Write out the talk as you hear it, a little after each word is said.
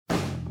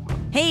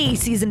Hey,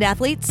 Seasoned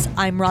Athletes.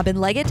 I'm Robin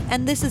Leggett,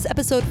 and this is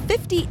episode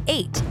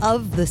 58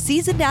 of the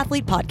Seasoned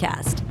Athlete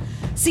Podcast.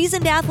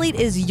 Seasoned Athlete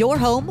is your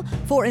home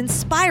for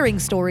inspiring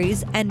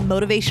stories and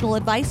motivational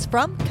advice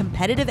from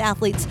competitive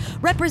athletes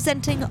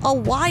representing a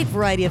wide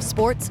variety of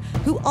sports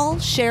who all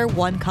share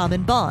one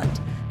common bond.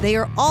 They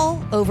are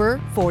all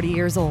over 40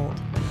 years old.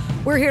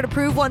 We're here to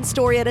prove one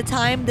story at a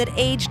time that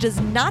age does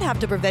not have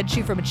to prevent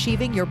you from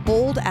achieving your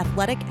bold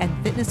athletic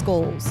and fitness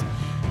goals.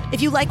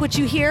 If you like what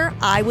you hear,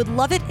 I would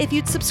love it if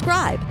you'd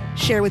subscribe,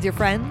 share with your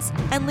friends,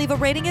 and leave a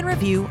rating and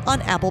review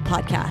on Apple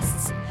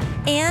Podcasts.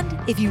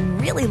 And if you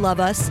really love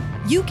us,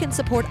 you can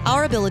support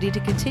our ability to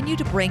continue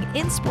to bring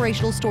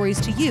inspirational stories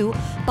to you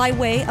by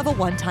way of a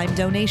one-time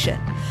donation.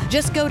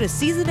 Just go to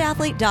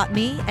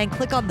seasonedathlete.me and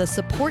click on the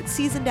Support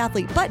Seasoned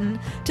Athlete button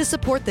to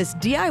support this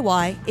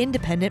DIY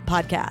independent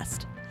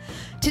podcast.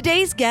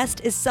 Today's guest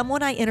is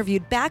someone I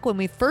interviewed back when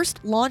we first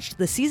launched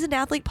the Seasoned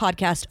Athlete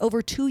Podcast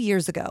over 2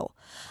 years ago.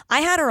 I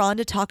had her on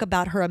to talk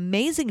about her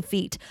amazing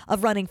feat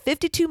of running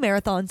 52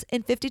 marathons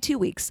in 52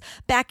 weeks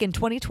back in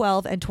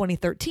 2012 and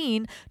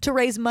 2013 to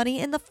raise money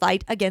in the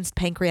fight against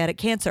pancreatic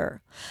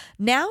cancer.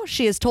 Now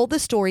she has told the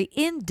story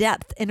in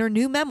depth in her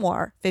new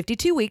memoir,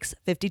 52 Weeks,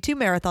 52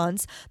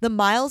 Marathons, The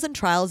Miles and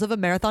Trials of a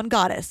Marathon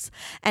Goddess.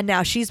 And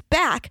now she's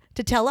back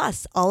to tell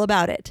us all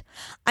about it.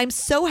 I'm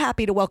so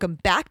happy to welcome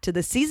back to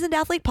the Seasoned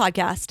Athlete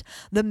Podcast,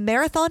 the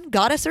marathon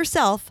goddess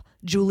herself,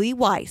 Julie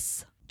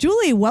Weiss.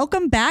 Julie,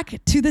 welcome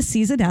back to the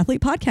Seasoned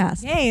Athlete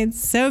Podcast. Hey, it's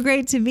so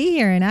great to be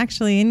here and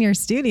actually in your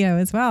studio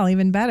as well,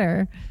 even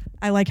better.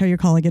 I like how you're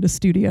calling it a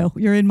studio.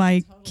 You're in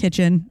my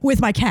kitchen with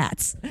my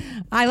cats.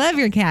 I love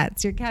your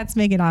cats. Your cats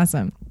make it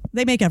awesome.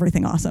 They make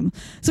everything awesome.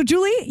 So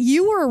Julie,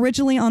 you were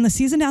originally on the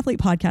Seasoned Athlete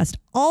Podcast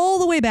all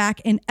the way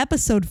back in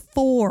episode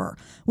 4,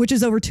 which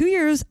is over 2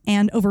 years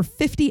and over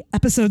 50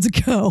 episodes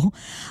ago.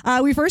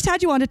 We first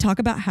had you on to talk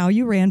about how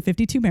you ran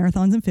 52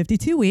 marathons in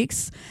 52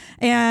 weeks.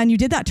 And you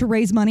did that to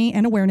raise money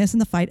and awareness in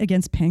the fight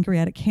against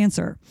pancreatic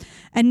cancer.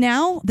 And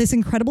now this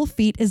incredible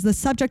feat is the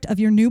subject of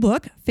your new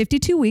book,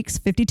 52 Weeks,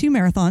 52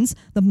 Marathons,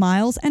 The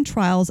Miles and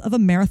Trials of a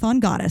Marathon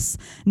Goddess,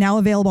 now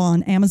available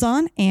on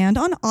Amazon and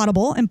on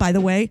Audible. And by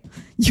the way,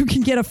 you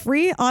can get a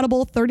free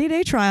Audible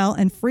 30-day trial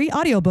and free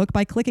audiobook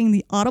by clicking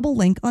the Audible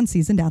link on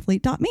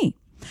seasonedathlete.me.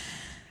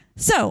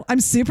 So I'm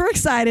super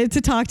excited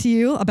to talk to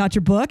you about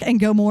your book and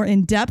go more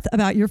in depth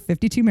about your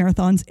 52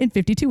 marathons in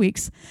 52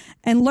 weeks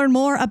and learn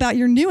more about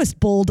your newest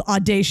bold,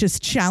 audacious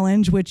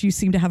challenge, which you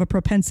seem to have a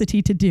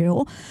propensity to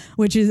do,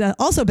 which is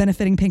also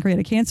benefiting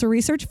pancreatic cancer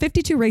research,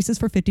 52 races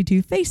for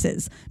 52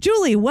 faces.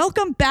 Julie,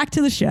 welcome back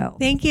to the show.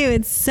 Thank you.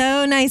 It's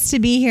so nice to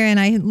be here.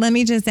 And let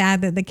me just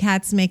add that the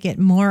cats make it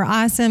more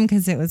awesome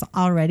because it was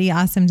already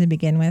awesome to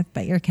begin with,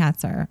 but your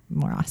cats are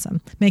more awesome.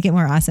 Make it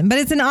more awesome. But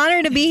it's an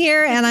honor to be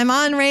here, and I'm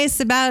on race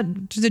about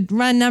to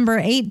run number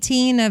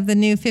 18 of the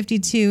new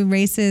 52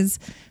 races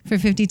for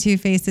 52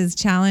 faces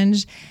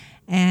challenge.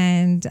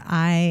 And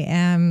I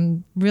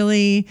am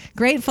really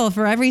grateful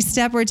for every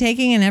step we're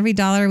taking and every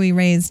dollar we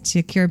raise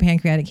to cure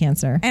pancreatic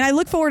cancer. And I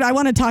look forward, I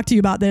want to talk to you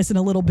about this in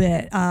a little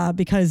bit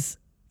because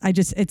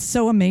it's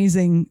so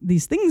amazing,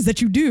 these things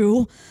that you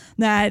do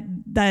that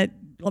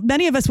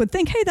many of us would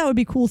think, hey, that would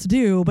be cool to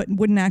do, but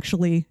wouldn't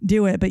actually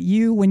do it. But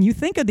when you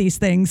think of these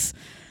things,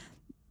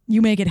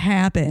 you make it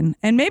happen.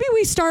 And maybe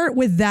we start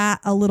with that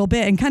a little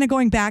bit and kind of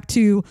going back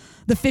to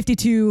the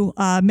 52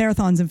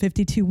 marathons in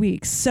 52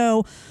 weeks.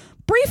 So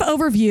brief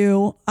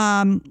overview,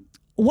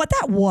 what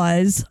that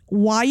was,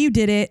 why you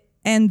did it,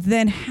 and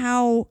then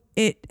how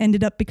it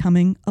ended up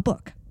becoming a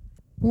book.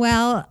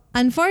 Well,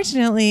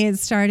 unfortunately, it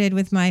started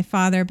with my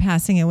father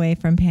passing away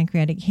from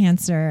pancreatic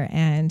cancer,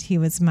 and he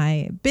was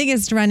my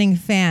biggest running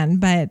fan.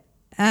 But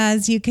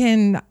as you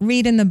can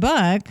read in the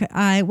book,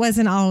 it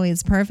wasn't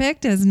always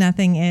perfect, as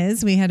nothing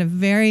is. We had a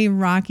very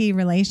rocky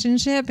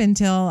relationship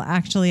until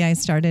actually I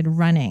started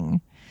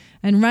running.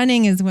 And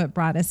running is what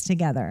brought us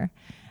together.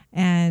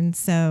 And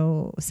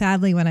so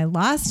sadly, when I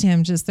lost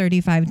him just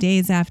 35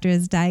 days after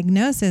his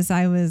diagnosis,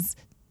 I was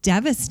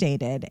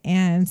devastated.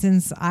 And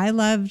since I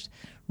loved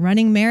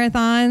running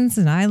marathons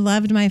and I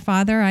loved my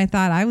father, I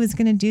thought I was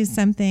going to do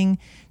something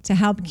to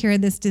help cure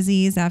this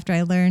disease. After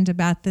I learned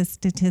about the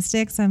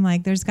statistics, I'm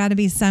like, there's got to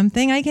be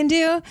something I can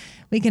do.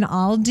 We can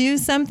all do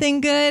something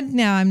good.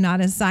 Now, I'm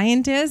not a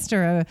scientist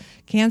or a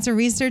cancer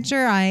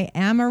researcher. I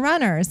am a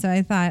runner. So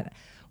I thought,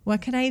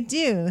 what could I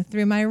do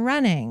through my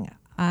running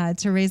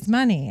to raise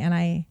money? And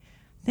I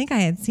think I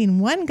had seen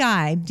one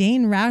guy,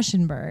 Dane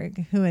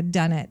Rauschenberg, who had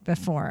done it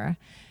before.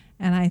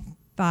 And I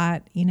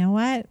thought, you know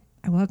what?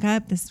 I woke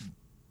up this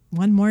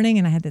one morning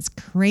and I had this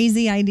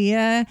crazy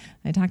idea.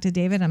 I talked to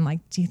David. I'm like,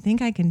 do you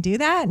think I can do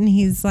that? And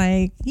he's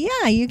like,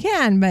 yeah, you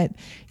can, but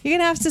you're going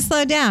to have to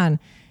slow down.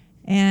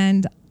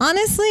 And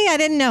honestly, I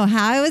didn't know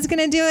how I was going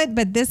to do it,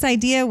 but this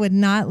idea would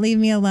not leave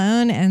me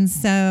alone. And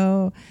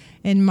so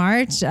in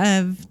March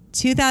of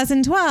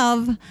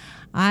 2012,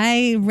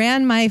 I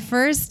ran my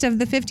first of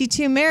the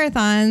 52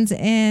 marathons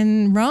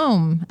in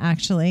Rome,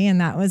 actually, and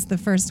that was the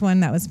first one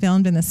that was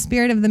filmed in the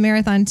spirit of the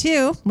Marathon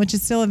 2, which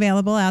is still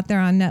available out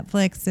there on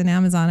Netflix and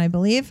Amazon, I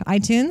believe,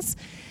 iTunes.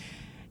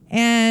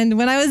 And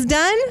when I was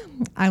done,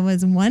 I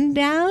was one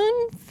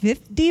down,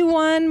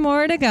 51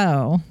 more to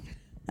go.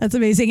 That's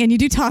amazing. And you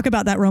do talk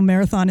about that Rome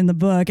Marathon in the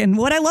book. And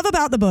what I love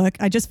about the book,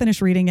 I just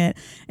finished reading it,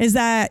 is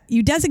that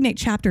you designate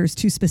chapters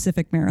to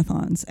specific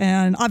marathons.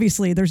 And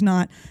obviously there's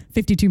not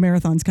 52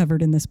 marathons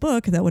covered in this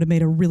book. That would have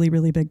made a really,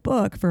 really big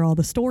book for all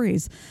the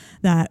stories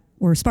that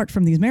were sparked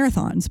from these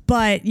marathons.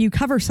 But you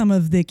cover some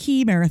of the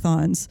key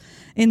marathons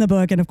in the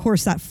book. And of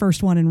course, that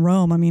first one in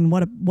Rome, I mean,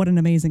 what an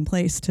amazing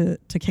place to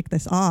kick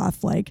this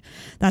off. Like,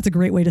 that's a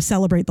great way to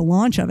celebrate the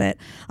launch of it.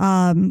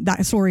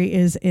 That story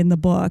is in the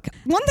book.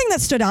 One thing that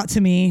stood out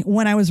to me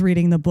when I was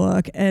reading the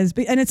book is,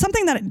 and it's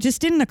something that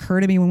just didn't occur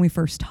to me when we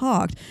first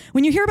talked,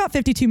 when you hear about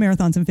 52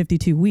 marathons in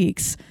 52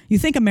 weeks, you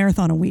think a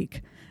marathon a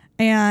week.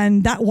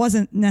 And that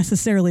wasn't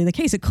necessarily the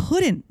case. It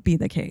couldn't be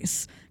the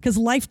case because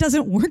life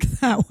doesn't work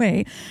that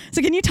way.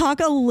 So can you talk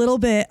a little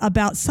bit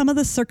about some of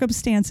the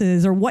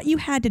circumstances or what you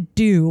had to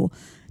do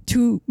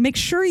to make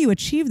sure you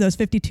achieve those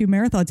 52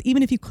 marathons,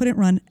 even if you couldn't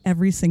run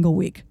every single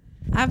week?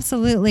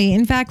 Absolutely.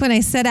 In fact, when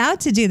I set out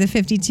to do the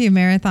 52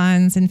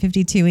 marathons in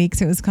 52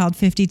 weeks, it was called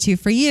 52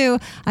 for You.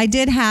 I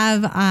did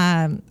have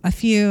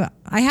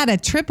I had a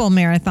triple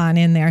marathon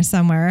in there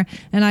somewhere,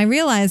 and I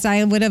realized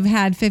I would have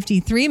had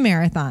 53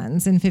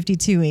 marathons in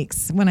 52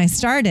 weeks when I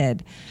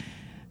started.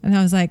 And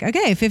I was like,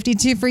 okay,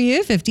 52 for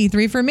you,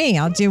 53 for me.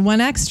 I'll do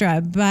one extra.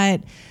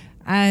 But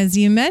as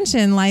you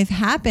mentioned, life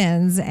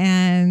happens,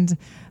 and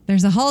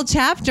there's a whole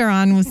chapter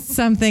on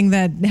something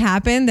that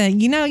happened that,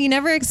 you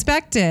never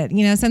expect it.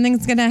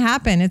 Something's going to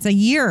happen. It's a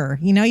year.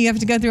 You have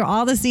to go through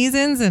all the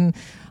seasons and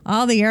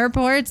all the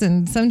airports,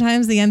 and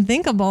sometimes the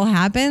unthinkable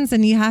happens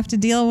and you have to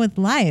deal with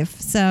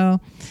life. So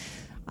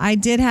I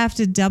did have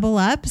to double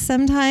up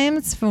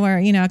sometimes for,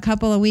 a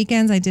couple of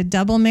weekends. I did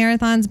double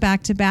marathons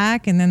back to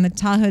back, and then the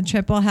Tahoe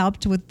triple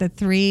helped with the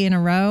 3 in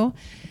a row.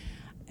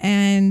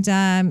 And,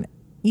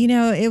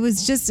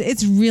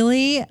 it's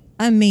really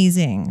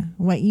amazing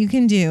what you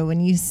can do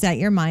when you set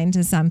your mind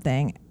to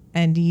something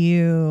and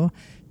you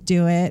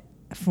do it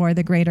for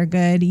the greater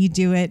good. You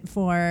do it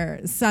for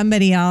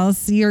somebody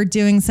else. You're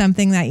doing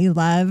something that you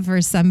love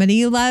for somebody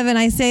you love. And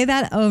I say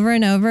that over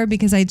and over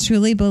because I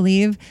truly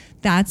believe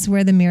that's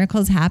where the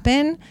miracles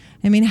happen.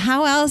 I mean,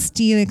 how else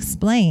do you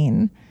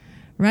explain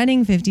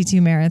running 52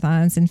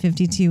 marathons in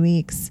 52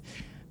 weeks,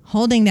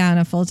 holding down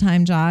a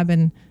full-time job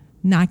and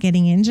not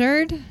getting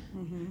injured?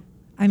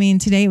 I mean,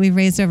 today we've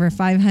raised over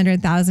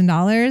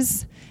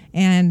 $500,000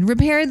 and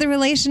repaired the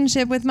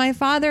relationship with my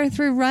father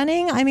through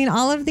running. I mean,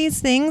 all of these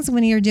things,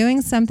 when you're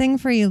doing something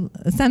for you,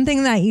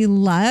 something that you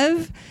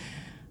love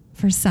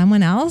for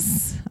someone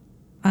else,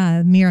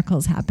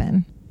 miracles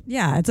happen.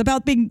 Yeah, it's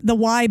about the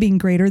why being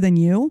greater than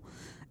you.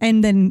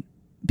 And then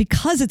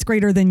because it's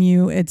greater than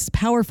you, it's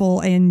powerful,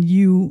 and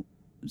you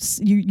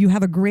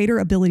have a greater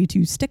ability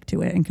to stick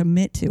to it and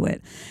commit to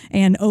it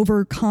and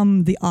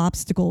overcome the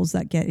obstacles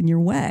that get in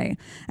your way.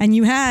 And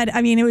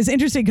it was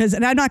interesting because,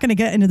 and I'm not going to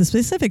get into the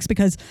specifics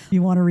because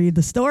you want to read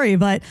the story,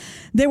 but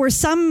there were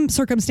some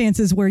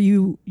circumstances where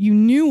you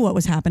knew what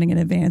was happening in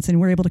advance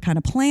and were able to kind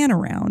of plan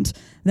around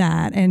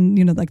that.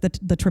 And, like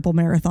the triple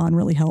marathon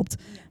really helped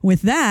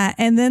with that.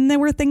 And then there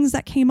were things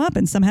that came up,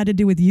 and some had to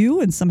do with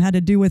you and some had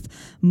to do with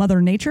Mother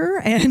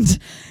Nature. And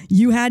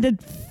you had to,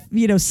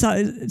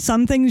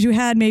 some things you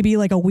had maybe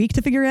like a week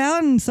to figure it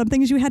out, and some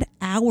things you had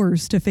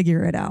hours to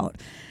figure it out.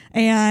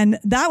 And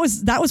that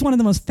was one of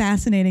the most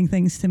fascinating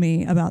things to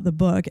me about the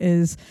book,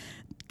 is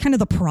kind of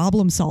the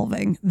problem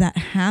solving that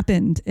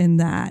happened in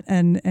that,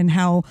 and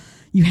how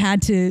you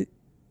had to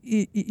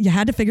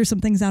figure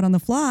some things out on the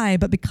fly,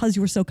 but because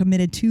you were so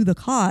committed to the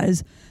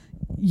cause,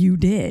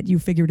 you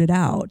figured it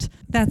out.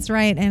 That's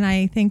right. And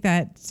I think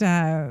that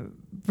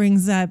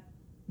brings up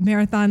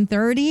Marathon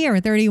 30 or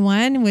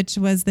 31, which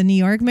was the New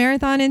York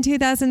Marathon in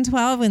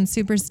 2012 when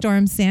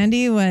Superstorm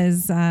Sandy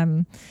was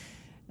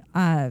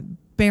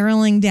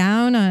barreling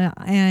down.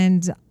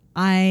 And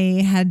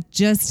I had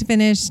just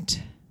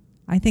finished,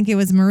 I think it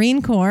was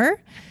Marine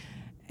Corps,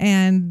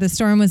 and the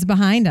storm was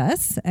behind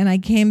us. And I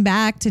came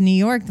back to New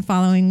York the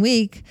following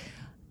week.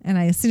 And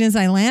as soon as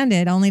I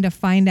landed, only to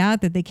find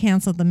out that they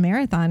canceled the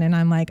marathon. And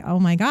I'm like, oh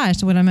my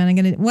gosh, what am I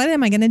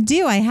going to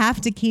do? I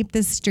have to keep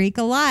this streak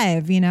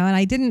alive, And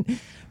I didn't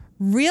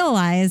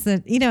realize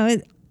that,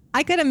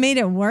 I could have made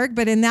it work,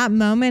 but in that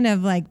moment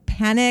of like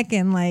panic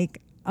and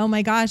like, oh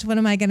my gosh, what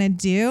am I going to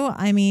do?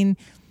 I mean,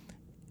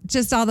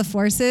 just all the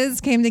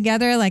forces came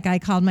together. Like, I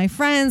called my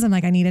friends. I'm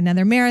like, I need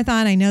another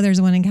marathon. I know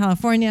there's one in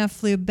California.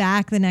 Flew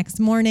back the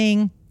next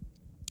morning,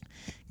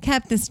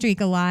 kept the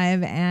streak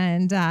alive.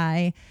 And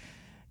I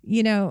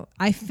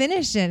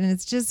finished it, and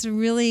it's just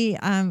really,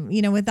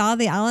 with all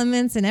the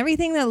elements and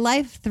everything that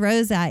life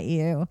throws at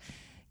you,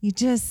 you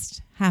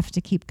just have to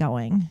keep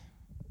going.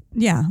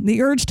 Yeah,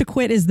 the urge to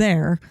quit is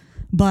there,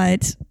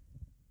 but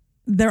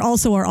there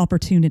also are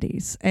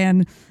opportunities.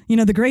 And,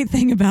 the great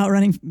thing about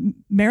running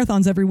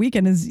marathons every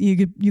weekend is you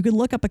could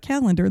look up a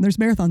calendar and there's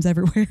marathons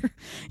everywhere.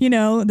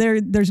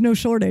 There's no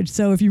shortage.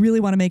 So if you really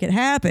want to make it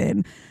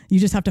happen, you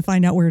just have to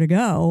find out where to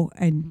go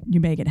and you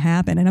make it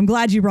happen. And I'm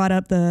glad you brought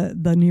up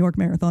the New York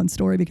Marathon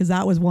story, because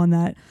that was one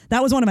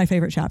of my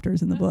favorite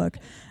chapters in the book,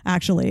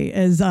 actually,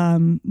 is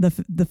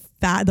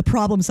the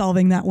problem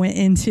solving that went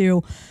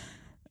into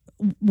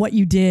what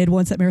you did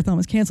once that marathon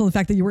was canceled, the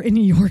fact that you were in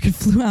New York and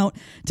flew out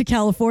to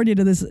California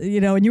to this,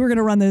 and you were going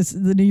to run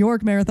the New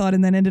York marathon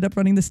and then ended up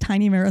running this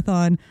tiny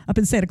marathon up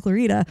in Santa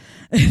Clarita.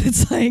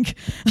 It's like,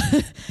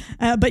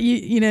 but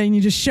you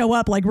just show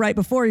up like right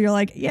before, you're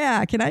like,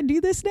 yeah, can I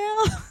do this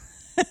now?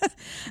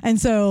 And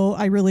so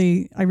I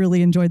really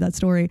enjoyed that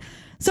story.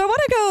 So I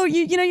want to go,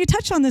 you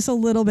touched on this a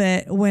little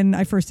bit when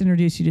I first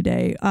introduced you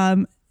today,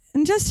 and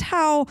just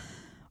how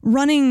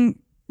running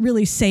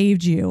really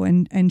saved you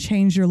and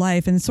changed your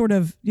life, and sort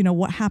of,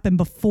 what happened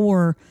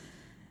before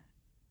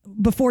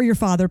your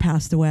father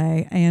passed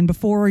away and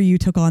before you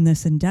took on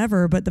this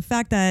endeavor. But the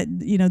fact that,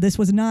 this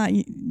was not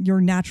your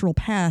natural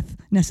path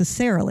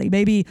necessarily.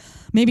 Maybe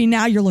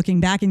now you're looking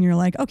back and you're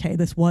like, okay,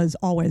 this was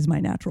always my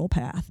natural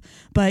path,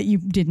 but you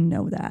didn't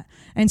know that.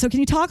 And so can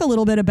you talk a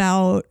little bit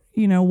about,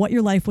 what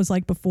your life was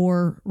like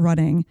before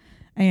running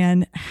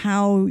and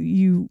how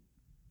you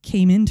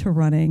came into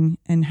running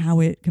and how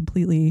it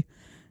completely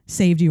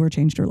saved you or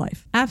changed your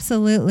life?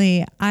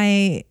 Absolutely.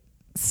 I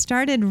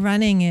started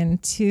running in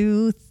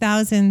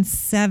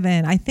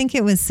 2007. I think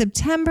it was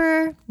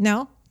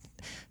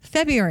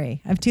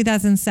February of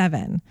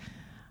 2007.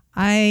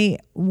 I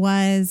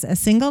was a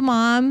single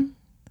mom,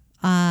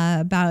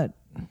 about,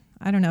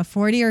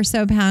 40 or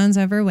so pounds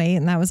overweight.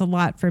 And that was a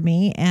lot for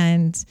me.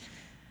 And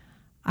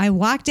I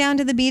walked down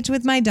to the beach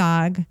with my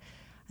dog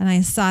and I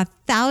saw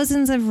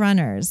thousands of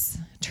runners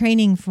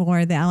training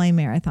for the LA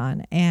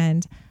Marathon.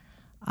 And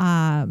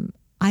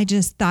I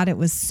just thought it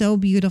was so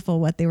beautiful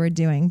what they were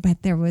doing,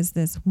 but there was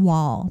this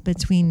wall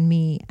between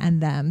me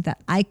and them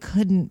that I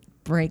couldn't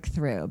break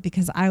through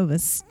because I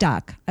was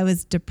stuck. I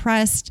was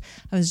depressed.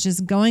 I was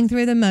just going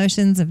through the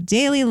motions of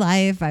daily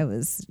life. I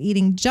was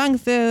eating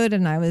junk food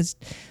and I was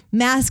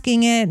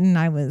masking it, and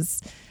I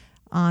was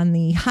on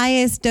the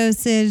highest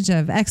dosage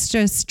of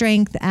extra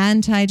strength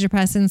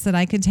antidepressants that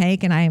I could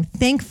take. And I am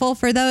thankful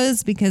for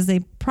those because they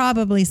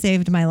probably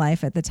saved my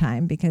life at the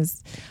time,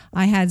 because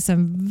I had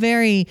some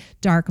very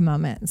dark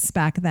moments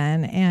back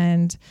then.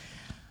 And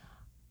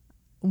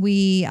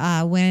we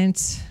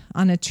went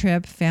on a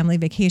trip, family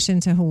vacation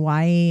to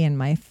Hawaii, and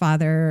my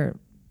father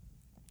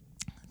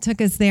took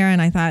us there,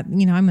 and I thought,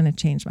 I'm going to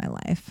change my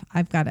life.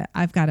 I've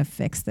got to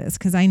fix this,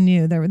 because I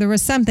knew there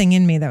was something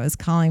in me that was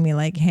calling me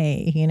like,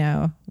 hey,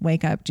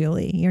 wake up,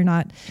 Julie. You're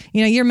not,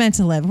 you're meant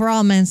to live. We're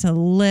all meant to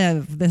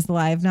live this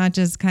life, not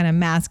just kind of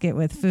mask it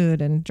with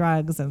food and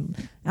drugs and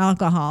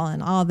alcohol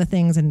and all the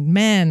things and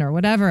men or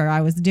whatever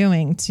I was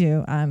doing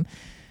to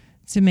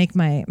make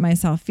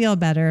myself feel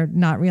better,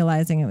 not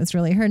realizing it was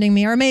really hurting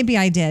me, or maybe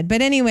I did.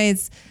 But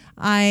anyways,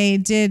 I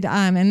did,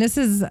 and this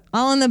is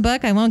all in the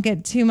book. I won't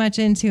get too much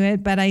into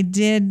it, but I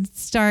did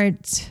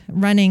start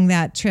running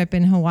that trip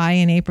in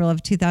Hawaii in April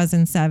of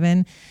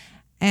 2007,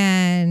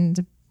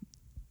 and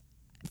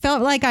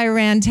felt like I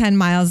ran 10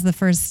 miles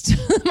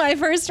my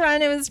first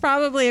run. It was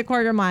probably a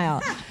quarter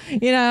mile,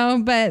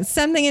 but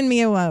something in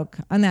me awoke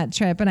on that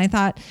trip. And I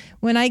thought,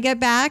 when I get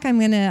back, I'm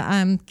going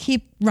to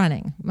keep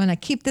running. I'm going to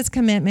keep this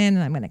commitment,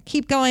 and I'm going to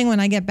keep going when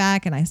I get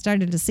back. And I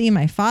started to see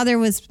my father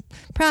was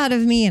proud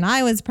of me and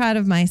I was proud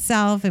of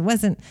myself. It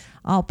wasn't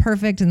all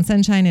perfect and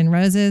sunshine and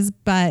roses,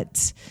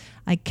 but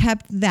I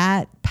kept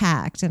that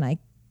pact. And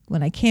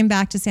when I came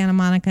back to Santa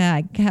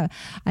Monica,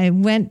 I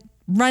went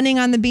running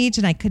on the beach,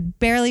 and I could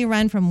barely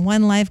run from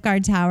one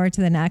lifeguard tower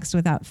to the next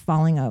without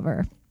falling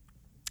over.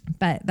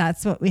 But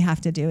that's what we have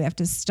to do. We have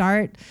to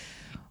start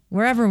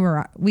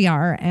wherever we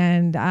are.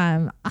 And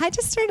I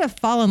just started to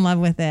fall in love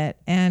with it.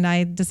 And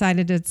I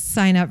decided to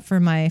sign up for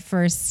my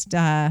first, it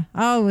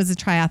was a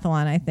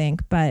triathlon, I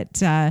think. But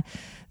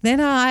then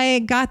I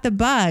got the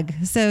bug.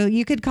 So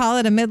you could call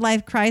it a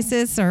midlife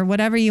crisis or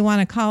whatever you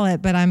want to call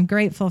it. But I'm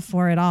grateful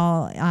for it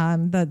all,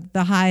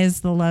 the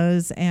highs, the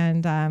lows,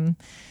 and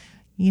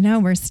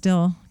we're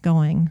still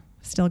going.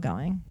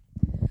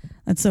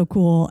 That's so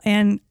cool.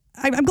 And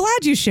I'm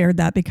glad you shared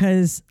that,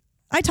 because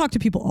I talk to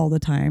people all the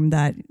time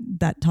that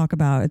talk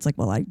about, it's like,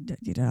 well,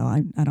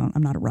 I'm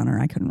not a runner.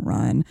 I couldn't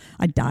run.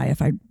 I'd die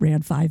if I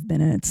ran 5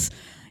 minutes.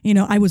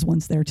 I was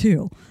once there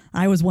too.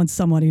 I was once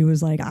somebody who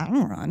was like, I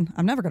don't run.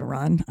 I'm never going to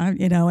run.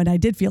 And I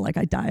did feel like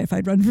I'd die if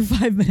I'd run for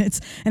 5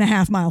 minutes, and a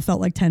half mile felt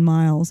like 10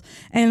 miles.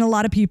 And a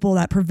lot of people,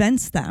 that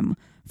prevents them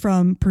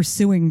from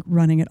pursuing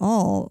running at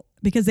all,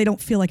 because they don't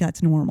feel like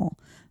that's normal.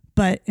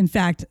 But in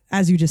fact,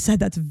 as you just said,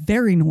 that's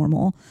very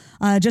normal.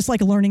 Just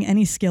like learning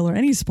any skill or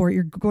any sport,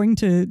 you're going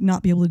to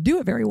not be able to do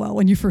it very well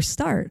when you first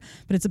start.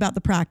 But it's about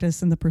the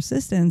practice and the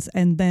persistence.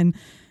 And then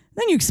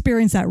you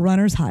experience that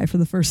runner's high for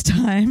the first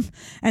time.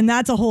 And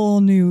that's a whole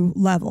new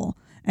level.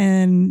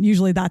 And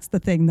usually that's the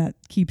thing that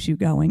keeps you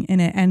going in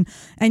it.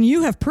 And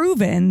you have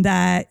proven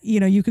that,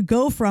 you could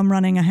go from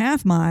running a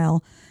half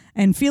mile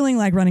and feeling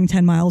like running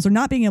 10 miles, or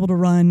not being able to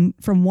run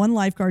from one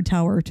lifeguard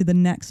tower to the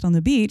next on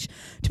the beach,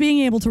 to being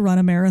able to run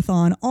a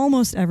marathon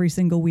almost every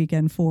single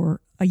weekend for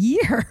a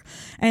year.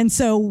 And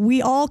so we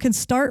all can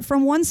start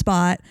from one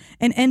spot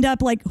and end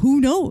up like,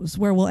 who knows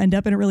where we'll end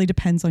up. And it really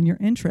depends on your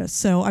interests.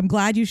 So I'm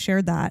glad you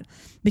shared that,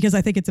 because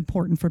I think it's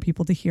important for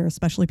people to hear,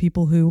 especially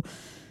people who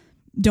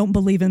don't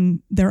believe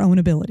in their own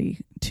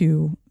ability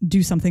to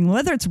do something,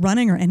 whether it's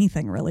running or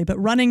anything really. But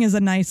running is a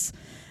nice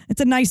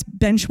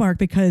benchmark,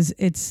 because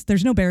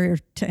there's no barrier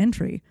to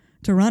entry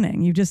to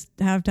running. You just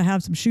have to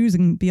have some shoes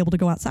and be able to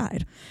go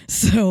outside.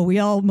 So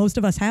most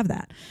of us have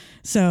that.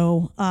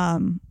 So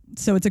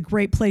it's a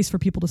great place for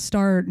people to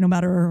start, no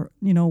matter,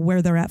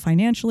 where they're at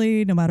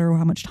financially, no matter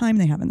how much time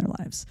they have in their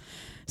lives.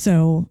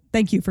 So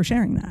thank you for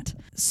sharing that.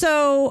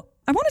 So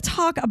I want to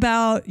talk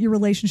about your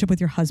relationship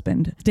with your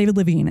husband, David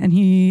Levine. And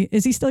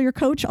is he still your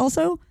coach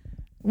also?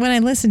 When I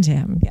listen to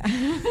him, yeah.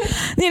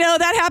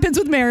 That happens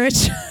with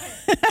marriage.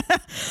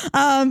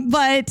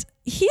 But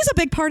he's a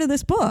big part of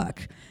this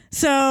book.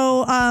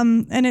 So,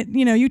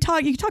 you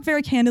talk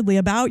very candidly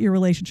about your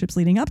relationships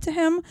leading up to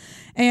him,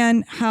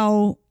 and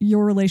how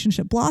your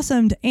relationship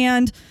blossomed,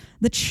 and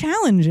the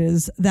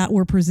challenges that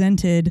were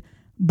presented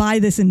by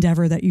this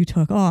endeavor that you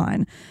took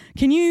on.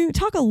 Can you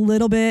talk a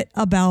little bit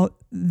about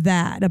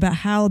that, about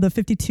how the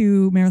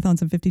 52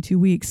 marathons and 52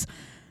 weeks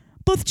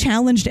both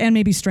challenged and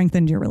maybe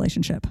strengthened your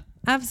relationship?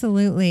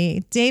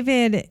 Absolutely.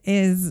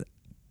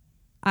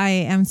 I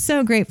am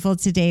so grateful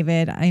to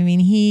David. I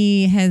mean,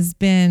 he has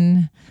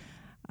been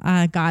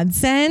a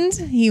godsend.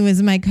 He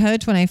was my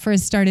coach when I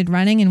first started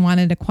running and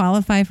wanted to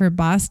qualify for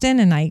Boston.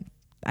 And I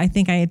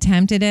think I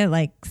attempted it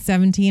like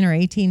 17 or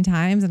 18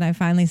 times. And I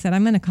finally said,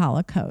 I'm going to call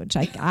a coach.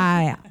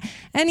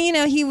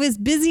 He was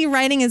busy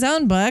writing his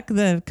own book,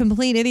 The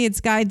Complete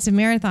Idiot's Guide to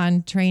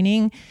Marathon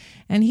Training.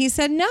 And he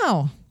said,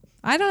 no,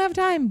 I don't have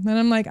time. And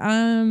I'm like,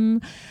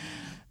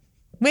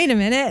 wait a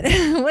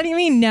minute. What do you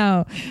mean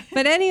no?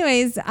 But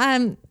anyways,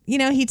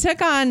 he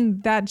took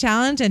on that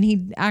challenge, and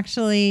he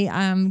actually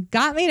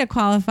got me to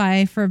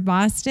qualify for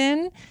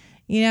Boston,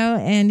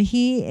 and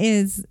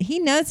he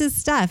knows his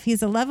stuff.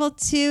 He's a level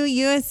 2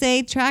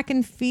 USA track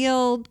and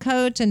field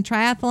coach and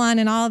triathlon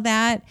and all of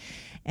that.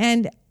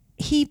 And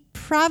he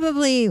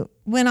probably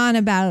went on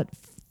about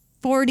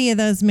 40 of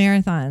those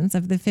marathons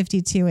of the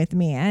 52 with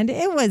me. And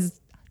it was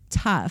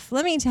tough.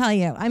 Let me tell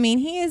you. I mean,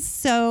 he is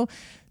so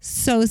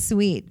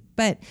sweet.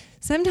 But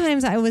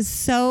sometimes I was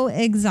so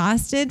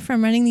exhausted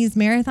from running these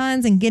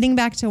marathons and getting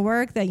back to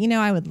work that,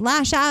 I would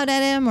lash out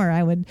at him,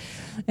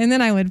 and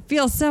then I would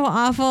feel so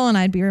awful, and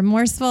I'd be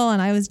remorseful.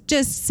 And I was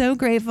just so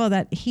grateful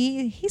that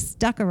he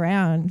stuck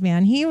around,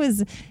 man. He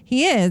is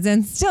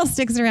and still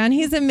sticks around.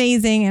 He's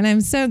amazing. And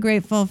I'm so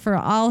grateful for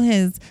all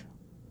his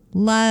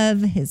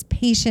love, his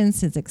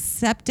patience, his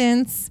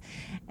acceptance,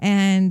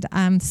 and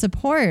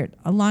support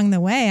along the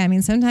way. I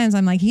mean, sometimes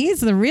I'm like, he's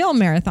the real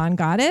marathon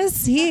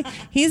goddess.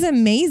 He's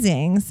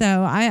amazing.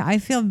 So I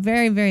feel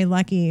very, very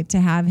lucky to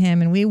have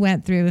him. And we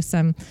went through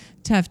some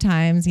tough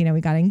times. We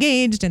got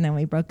engaged, and then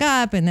we broke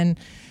up, and then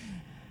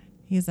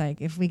he's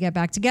like, if we get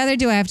back together,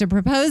 do I have to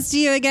propose to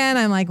you again?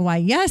 I'm like, why,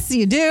 yes,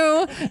 you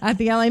do. At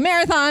the LA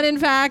Marathon, in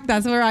fact,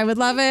 that's where I would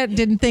love it.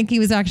 Didn't think he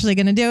was actually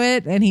going to do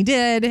it, and he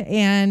did.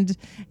 And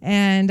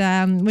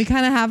we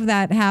kind of have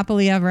that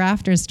happily ever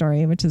after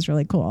story, which is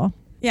really cool.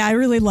 Yeah, I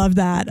really love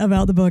that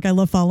about the book. I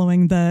love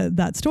following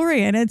that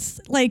story. And it's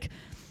like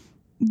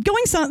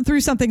going through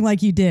something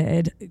like you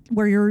did,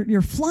 where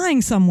you're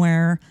flying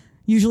somewhere,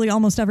 usually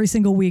almost every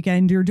single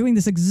weekend. You're doing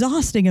this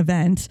exhausting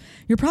event.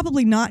 You're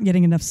probably not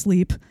getting enough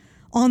sleep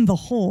on the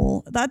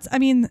whole.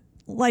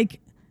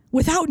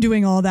 Without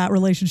doing all that,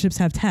 relationships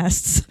have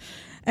tests.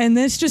 And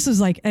this just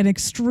is like an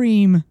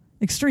extreme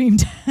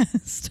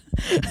test.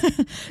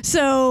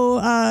 So,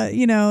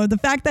 the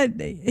fact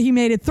that he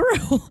made it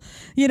through,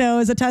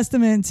 is a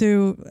testament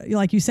to,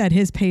 like you said,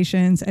 his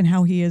patience and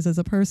how he is as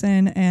a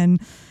person. And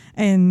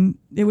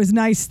it was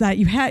nice that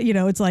you had,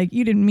 it's like,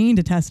 you didn't mean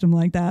to test him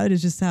like that.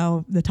 It's just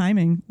how the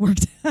timing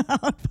worked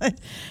out.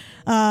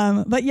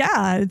 But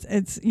yeah,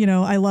 it's,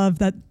 I love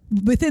that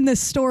within this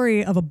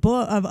story of a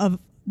book of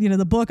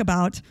the book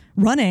about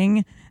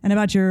running and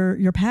about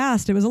your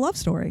past, it was a love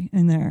story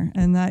in there.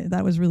 And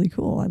that was really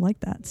cool. I like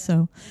that. Yeah.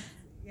 So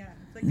yeah,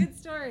 it's a good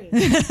story.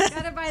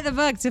 Gotta buy the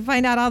book to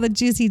find out all the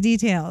juicy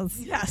details.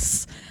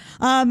 Yes.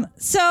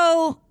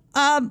 So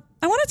I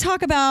want to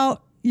talk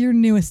about your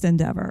newest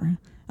endeavor,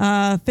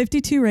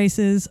 52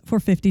 races for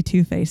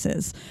 52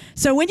 faces.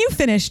 So when you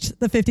finished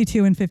the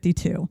 52 and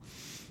 52,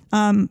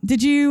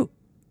 did you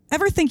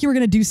ever think you were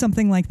going to do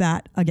something like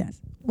that again?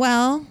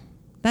 Well,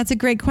 that's a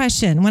great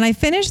question. When I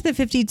finished the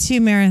 52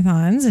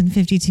 marathons in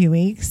 52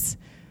 weeks,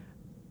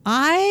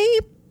 I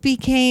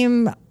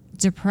became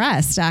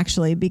depressed,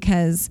 actually,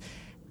 because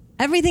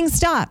everything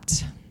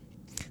stopped.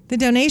 the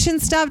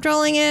donations stopped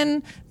rolling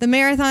in, the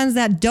marathons,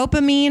 that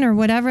dopamine or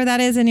whatever that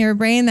is in your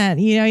brain that,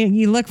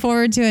 you look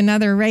forward to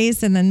another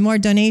race and then more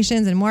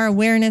donations and more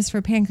awareness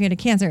for pancreatic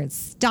cancer, it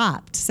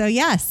stopped. So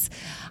yes,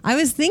 I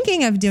was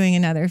thinking of doing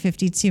another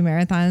 52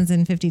 marathons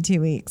in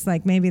 52 weeks.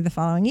 Like maybe the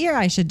following year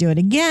I should do it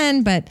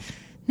again, but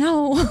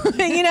no,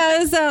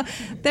 so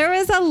there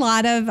was a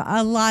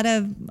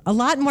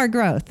lot more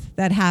growth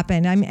that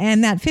happened.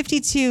 And that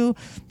 52,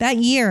 that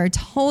year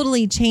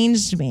totally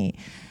changed me.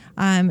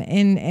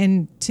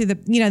 And to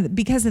the,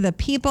 because of the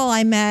people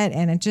I met,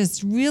 and it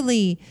just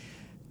really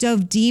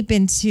dove deep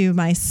into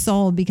my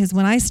soul, because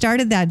when I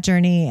started that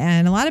journey,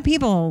 and a lot of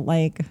people,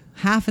 like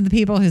half of the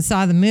people who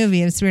saw the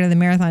movie of Spirit of the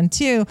Marathon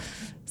 2,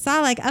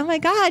 saw like, oh my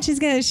God,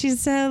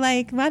 she's so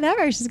like,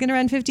 whatever, she's going to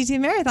run 52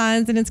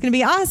 marathons and it's going to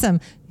be awesome.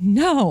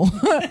 No,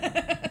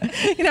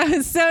 I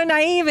was so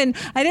naive and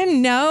I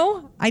didn't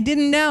know.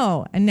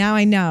 And now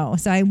I know.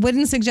 So I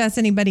wouldn't suggest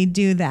anybody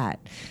do that.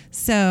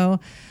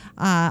 So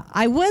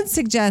I would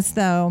suggest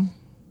though,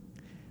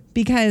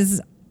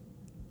 because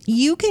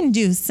you can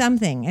do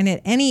something, and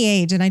at any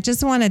age, and I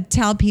just want to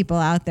tell people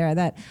out there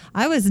that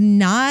I was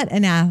not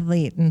an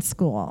athlete in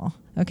school.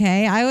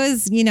 Okay. I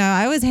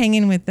was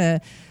hanging with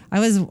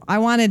I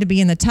wanted to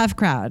be in the tough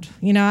crowd.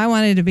 I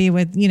wanted to be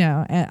with,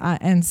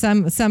 and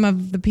some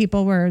of the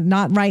people were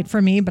not right for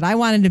me, but I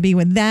wanted to be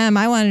with them.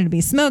 I wanted to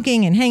be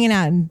smoking and hanging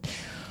out and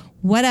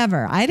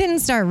whatever. I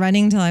didn't start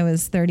running till I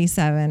was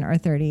 37 or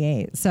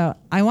 38. So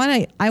I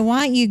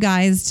want you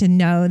guys to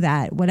know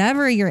that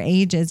whatever your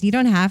age is, you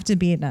don't have to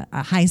be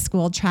a high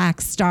school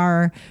track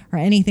star or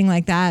anything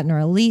like that, or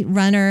elite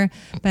runner,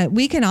 but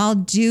we can all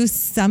do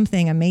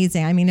something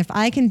amazing. I mean, if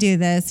I can do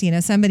this,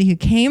 somebody who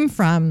came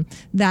from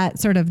that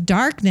sort of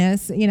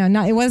darkness,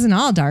 it wasn't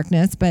all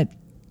darkness, but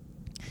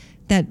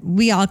that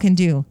we all can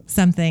do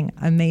something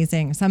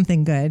amazing,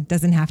 something good.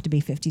 Doesn't have to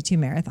be 52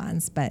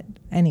 marathons, but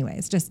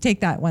anyways, just take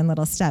that one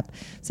little step.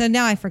 So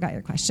now I forgot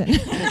your question.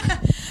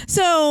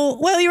 So,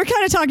 well, you were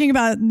kind of talking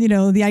about,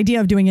 the idea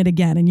of doing it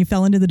again, and you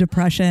fell into the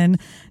depression.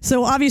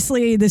 So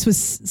obviously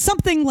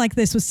something like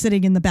this was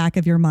sitting in the back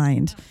of your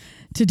mind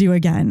to do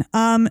again.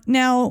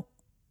 Now,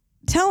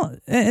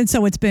 and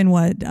so it's been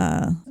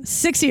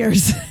 6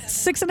 years,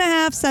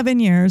 6.5, 7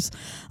 years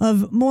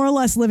of more or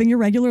less living your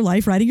regular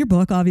life, writing your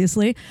book,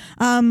 obviously.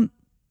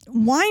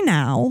 Why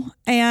now?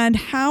 And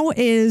how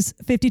is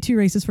 52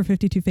 races for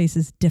 52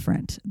 faces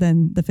different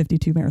than the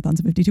 52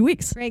 marathons in 52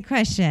 weeks? Great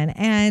question.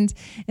 And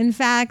in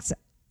fact,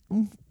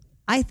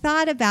 I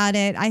thought about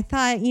it. I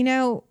thought,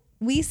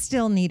 we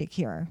still need a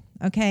cure.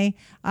 Okay.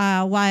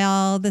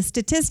 While the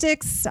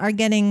statistics are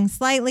getting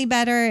slightly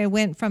better, it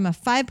went from a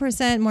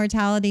 5%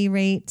 mortality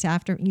rate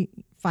after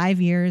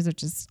 5 years,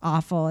 which is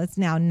awful. It's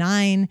now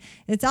 9.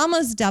 It's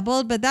almost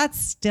doubled, but that's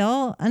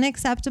still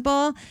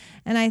unacceptable.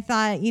 And I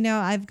thought,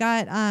 I've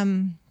got,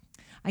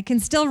 I can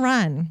still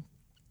run,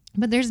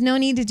 but there's no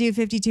need to do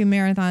 52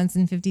 marathons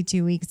in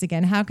 52 weeks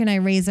again. How can I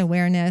raise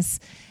awareness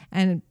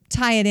and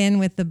tie it in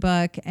with the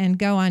book and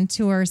go on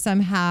tour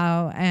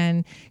somehow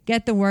and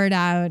get the word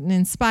out and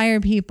inspire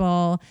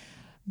people,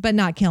 but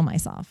not kill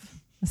myself?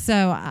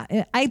 So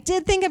I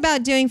did think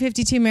about doing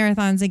 52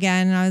 marathons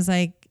again. And I was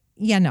like,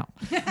 yeah, no.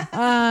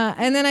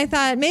 And then I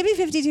thought maybe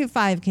 52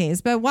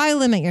 5Ks, but why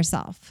limit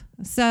yourself?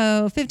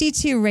 So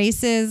 52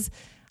 races.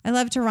 I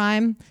love to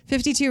rhyme.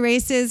 52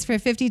 races for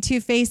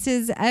 52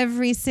 faces,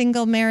 every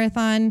single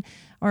marathon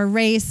or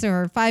race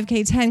or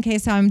 5K,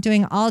 10K. So I'm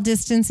doing all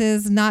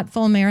distances, not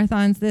full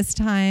marathons this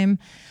time.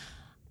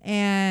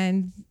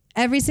 And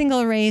every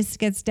single race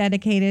gets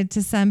dedicated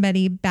to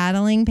somebody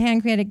battling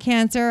pancreatic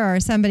cancer, or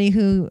somebody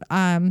who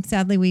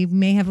sadly we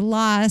may have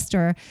lost,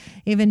 or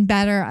even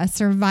better, a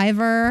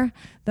survivor.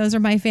 Those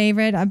are my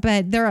favorite,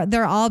 but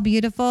they're all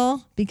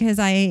beautiful because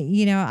I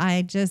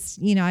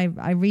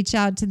reach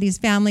out to these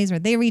families, or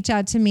they reach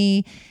out to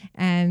me,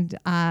 and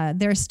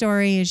their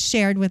story is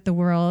shared with the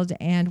world,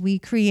 and we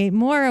create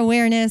more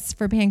awareness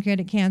for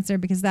pancreatic cancer,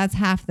 because that's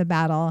half the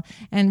battle,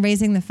 and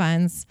raising the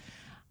funds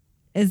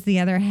is the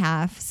other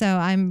half. So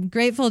I'm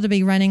grateful to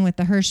be running with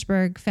the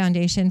Hirschberg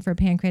Foundation for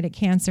Pancreatic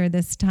Cancer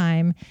this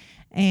time.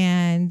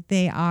 And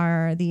they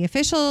are the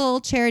official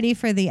charity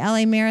for the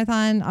LA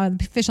Marathon,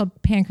 the official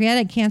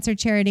pancreatic cancer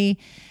charity.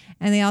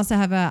 And they also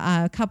have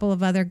a couple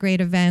of other great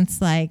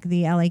events, like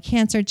the LA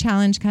Cancer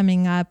Challenge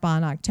coming up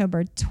on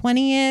October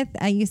 20th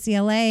at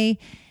UCLA.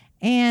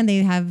 And they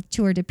have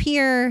Tour de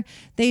Peer.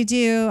 They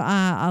do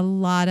a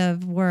lot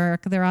of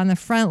work. They're on the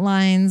front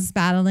lines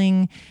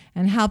battling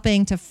and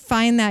helping to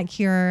find that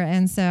cure.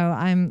 And so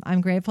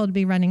I'm grateful to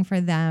be running for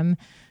them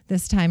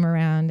this time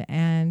around.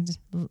 And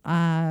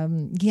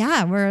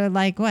we're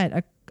like,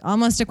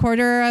 almost a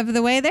quarter of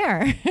the way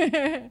there.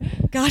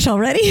 Gosh,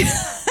 already?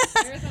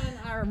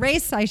 Our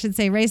race, I should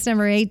say, race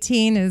number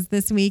 18 is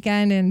this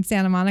weekend in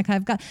Santa Monica.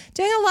 I've got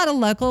doing a lot of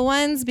local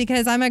ones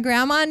because I'm a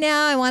grandma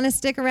now. I want to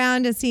stick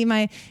around to see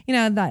my,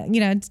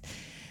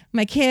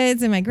 my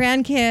kids and my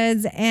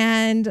grandkids.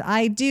 And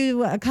I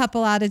do a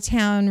couple out of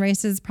town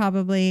races,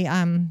 probably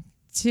 1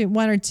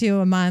 or 2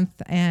 a month.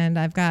 And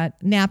I've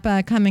got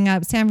Napa coming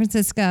up, San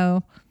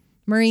Francisco,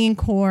 Marine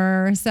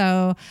Corps.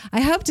 So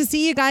I hope to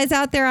see you guys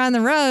out there on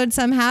the road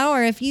somehow,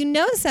 or if you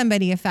know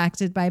somebody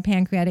affected by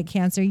pancreatic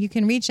cancer, you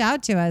can reach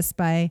out to us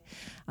by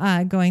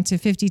going to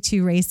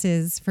 52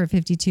 races for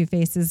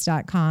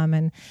 52faces.com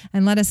and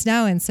let us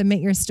know and submit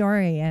your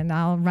story, and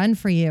I'll run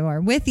for you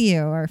or with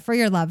you or for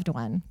your loved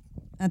one.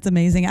 That's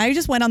amazing. I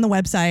just went on the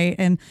website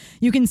and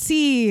you can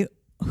see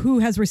who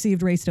has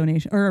received race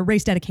donation or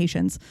race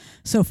dedications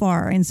so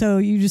far. And so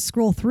you just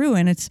scroll through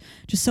and it's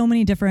just so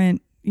many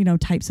different,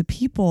 types of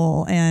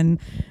people. And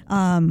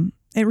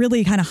it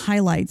really kind of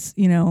highlights,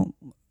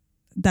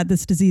 that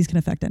this disease can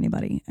affect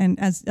anybody, and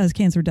as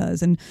cancer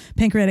does. And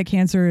pancreatic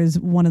cancer is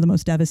one of the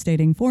most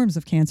devastating forms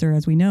of cancer,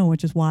 as we know,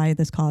 which is why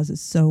this cause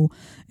is so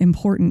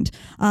important.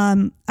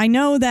 I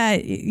know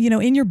that,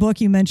 in your book,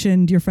 you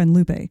mentioned your friend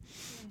Lupe.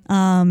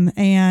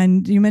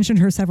 And you mentioned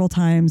her several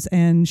times,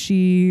 and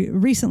she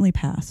recently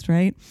passed,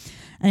 right?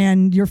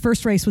 And your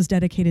first race was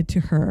dedicated to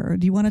her.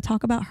 Do you want to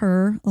talk about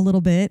her a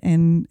little bit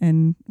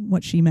and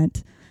what she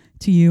meant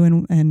to you?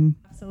 And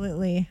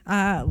Absolutely.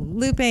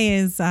 Lupe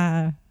is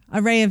a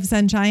ray of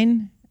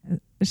sunshine.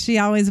 She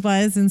always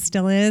was and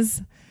still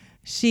is.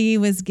 She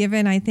was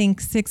given, I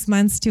think, 6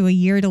 months to a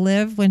year to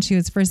live when she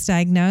was first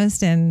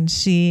diagnosed, and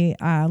she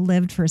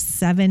lived for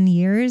 7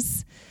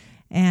 years.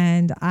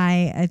 And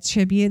I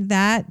attribute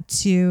that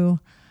to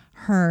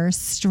her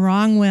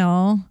strong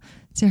will,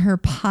 to her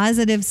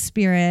positive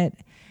spirit,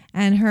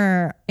 and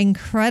her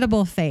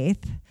incredible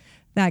faith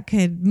that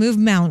could move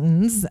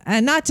mountains,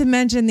 and not to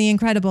mention the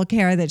incredible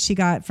care that she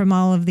got from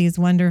all of these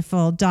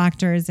wonderful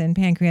doctors and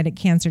pancreatic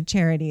cancer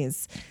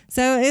charities.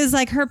 So it was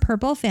like her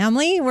purple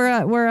family.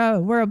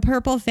 We're a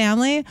purple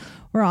family.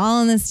 We're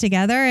all in this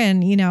together,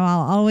 and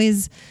I'll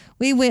always.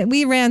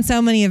 We ran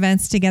so many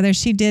events together.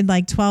 She did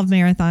like 12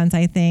 marathons,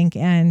 I think,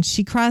 and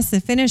she crossed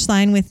the finish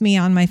line with me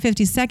on my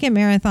 52nd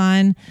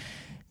marathon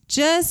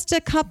just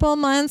a couple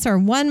months or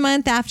 1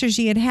 month after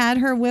she had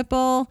her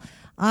Whipple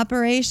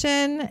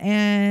operation,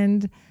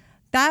 and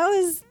that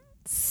was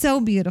so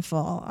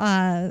beautiful.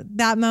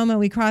 That moment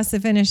we crossed the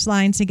finish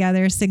line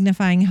together,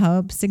 signifying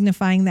hope,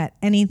 signifying that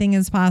anything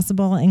is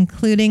possible,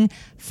 including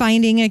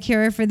finding a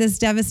cure for this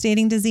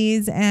devastating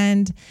disease.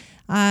 And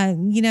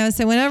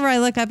so whenever I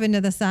look up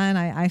into the sun,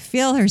 I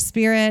feel her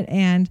spirit,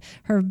 and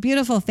her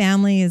beautiful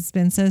family has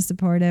been so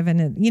supportive.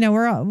 And,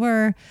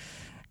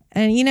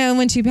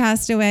 when she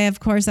passed away, of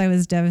course I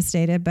was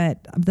devastated,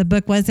 but the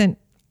book wasn't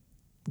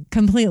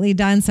completely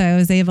done. So I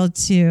was able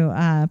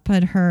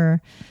to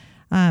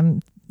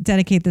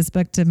dedicate this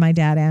book to my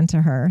dad and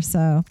to her.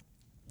 So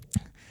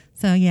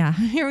yeah,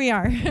 here we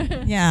are.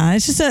 Yeah,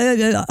 it's just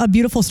a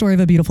beautiful story of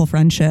a beautiful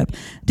friendship.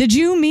 Did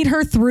you meet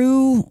her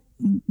through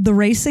the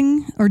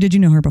racing, or did you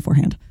know her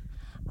beforehand?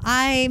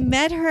 I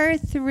met her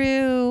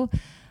through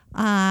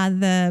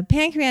the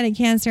Pancreatic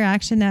Cancer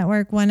Action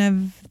Network. One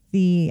of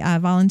the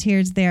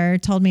volunteers there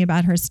told me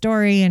about her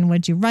story and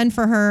would you run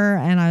for her?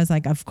 And I was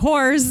like, of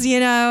course,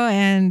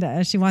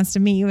 and she wants to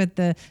meet you at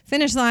the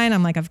finish line.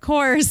 I'm like, of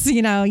course,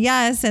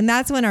 yes. And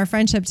that's when our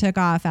friendship took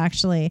off,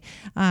 actually.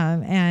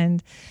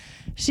 And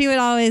she would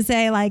always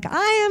say, like,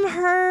 I am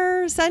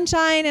her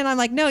sunshine. And I'm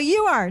like, no,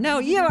 you are. No,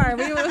 you are.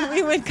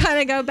 We would kind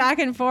of go back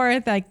and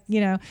forth, but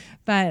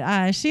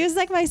she was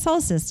like my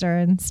soul sister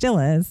and still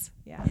is.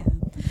 Yeah.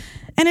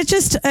 And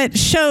it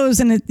shows,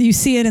 and you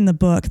see it in the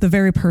book, the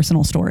very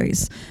personal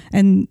stories.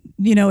 And,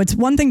 it's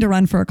one thing to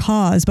run for a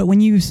cause, but when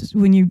you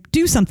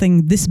do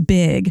something this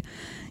big,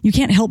 you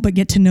can't help but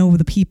get to know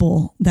the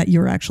people that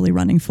you're actually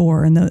running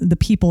for and the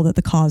people that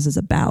the cause is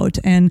about.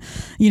 And,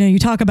 you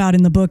talk about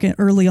in the book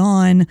early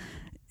on,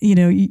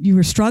 you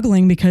were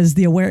struggling because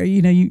you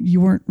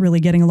weren't really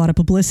getting a lot of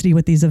publicity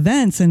with these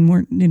events,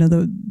 and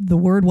the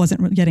word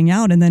wasn't getting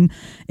out. And then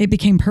it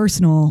became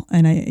personal,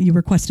 and you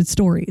requested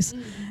stories.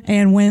 Mm-hmm.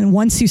 And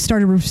once you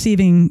started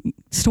receiving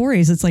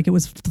stories, it's like it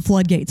was the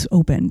floodgates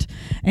opened,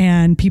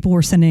 and people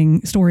were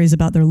sending stories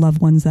about their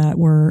loved ones that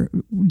were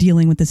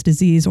dealing with this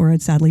disease or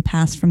had sadly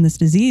passed from this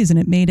disease, and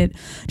it made it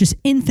just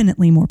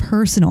infinitely more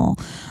personal.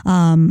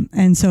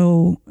 And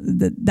so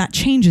that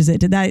changes it.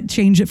 Did that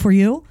change it for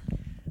you?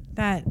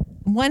 That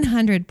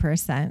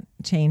 100%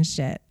 changed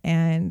it,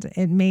 and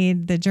it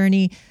made the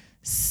journey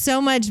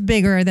so much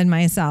bigger than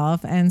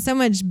myself and so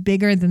much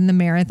bigger than the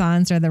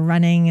marathons or the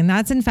running. And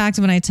that's in fact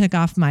when I took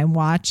off my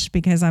watch,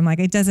 because I'm like,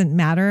 it doesn't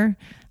matter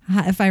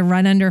if I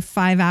run under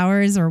 5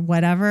 hours or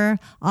whatever.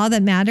 All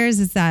that matters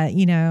is that,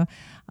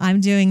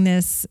 I'm doing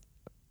this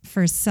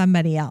for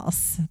somebody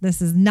else.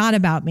 This is not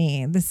about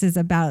me. This is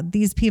about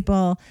these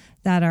people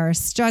that are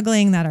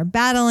struggling, that are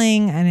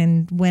battling.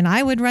 And when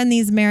I would run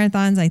these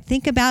marathons, I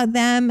think about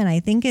them and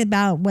I think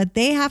about what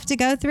they have to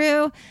go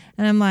through.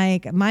 And I'm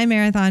like, my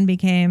marathon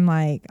became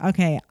like,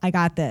 okay, I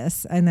got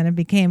this. And then it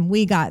became,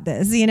 we got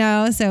this,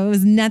 so it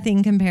was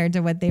nothing compared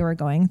to what they were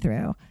going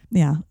through.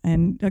 Yeah.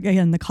 And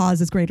again, the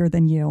cause is greater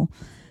than you.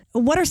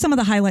 What are some of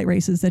the highlight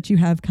races that you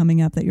have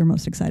coming up that you're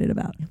most excited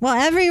about? Well,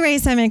 every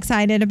race I'm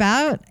excited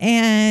about.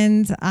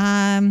 And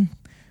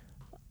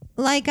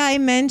like I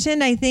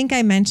mentioned, I think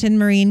I mentioned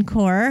Marine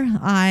Corps.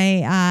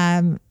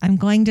 I'm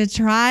going to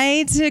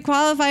try to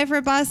qualify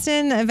for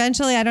Boston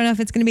eventually. I don't know if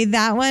it's going to be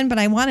that one, but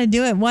I want to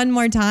do it one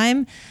more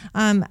time.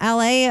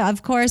 LA,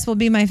 of course, will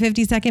be my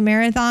 52nd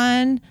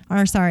marathon,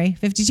 or sorry,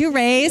 52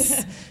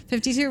 race.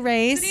 52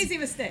 race. It's an easy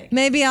mistake.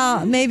 Maybe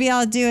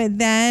I'll do it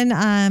then.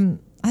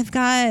 I've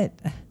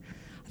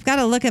got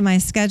to look at my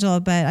schedule,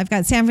 but I've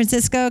got San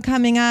Francisco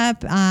coming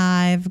up.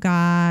 I've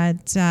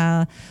got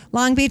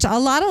Long Beach, a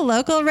lot of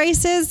local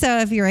races. So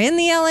if you're in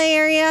the LA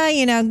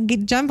area,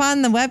 jump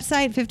on the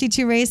website,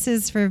 52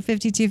 races for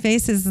 52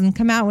 faces, and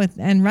come out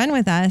and run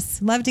with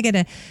us. Love to get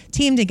a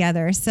team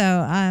together. So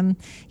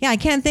I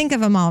can't think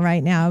of them all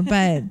right now,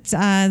 but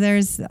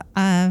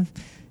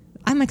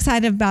I'm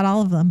excited about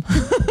all of them.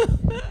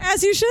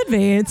 As you should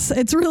be.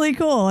 It's really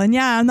cool. And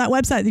yeah, on that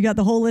website, you got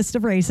the whole list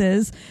of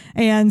races.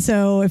 And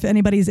so if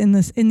anybody's in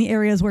the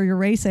areas where you're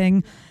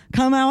racing,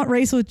 come out,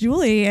 race with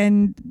Julie,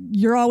 and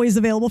you're always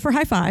available for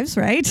high fives,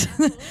 right?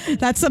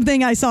 That's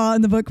something I saw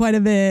in the book quite a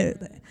bit.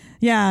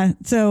 Yeah.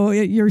 So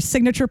your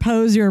signature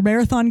pose, your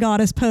marathon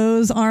goddess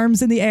pose,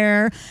 arms in the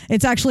air.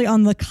 It's actually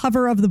on the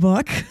cover of the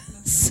book.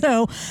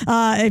 So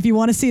if you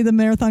want to see the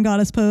marathon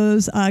goddess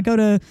pose, go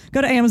to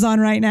Amazon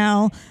right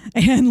now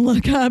and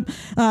look up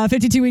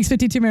 52 weeks,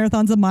 52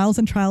 marathons, the miles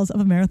and trials of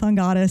a marathon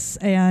goddess,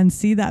 and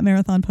see that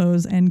marathon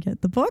pose and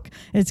get the book.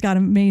 It's got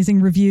amazing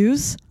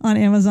reviews on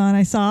Amazon,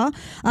 I saw.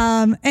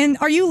 And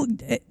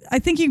I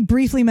think you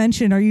briefly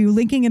mentioned, are you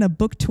linking in a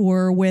book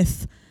tour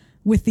with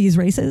these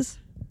races?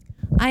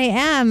 I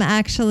am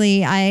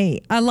actually.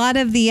 A lot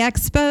of the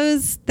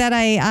expos that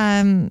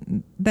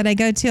I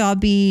go to, I'll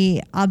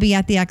be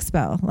at the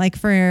expo.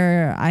 Like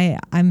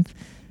I'm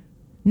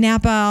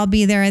Napa, I'll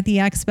be there at the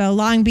expo.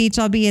 Long Beach,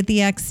 I'll be at the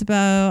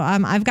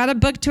expo. I've got a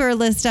book tour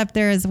list up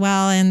there as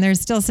well, and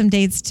there's still some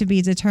dates to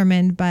be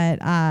determined. But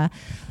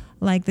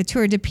like the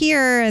Tour de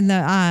Pierre and the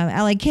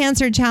LA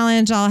Cancer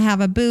Challenge, I'll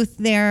have a booth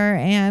there,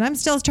 and I'm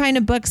still trying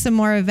to book some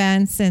more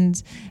events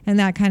and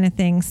that kind of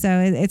thing. So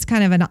it's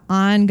kind of an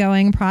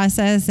ongoing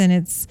process, and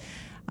it's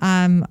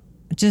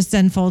just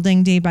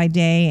unfolding day by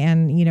day,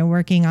 and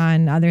working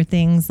on other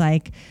things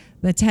like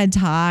the TED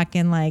Talk,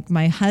 and like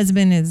my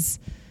husband is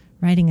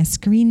writing a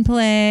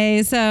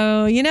screenplay.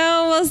 So,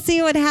 we'll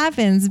see what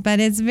happens, but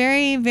it's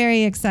very,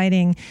 very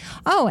exciting.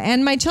 Oh,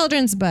 and my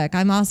children's book.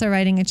 I'm also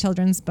writing a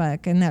children's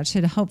book, and that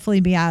should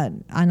hopefully be out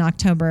on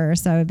October or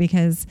so,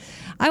 because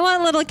I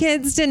want little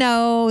kids to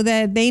know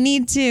that they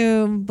need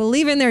to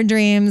believe in their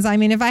dreams. I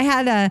mean, if I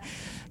had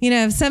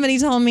if somebody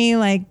told me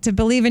like to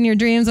believe in your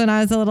dreams when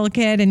I was a little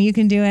kid and you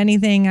can do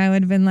anything, I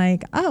would have been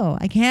like, oh,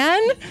 I can?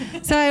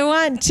 So I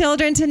want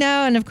children to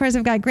know. And of course,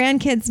 I've got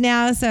grandkids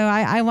now. So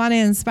I want to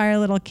inspire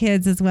little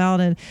kids as well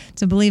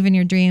to believe in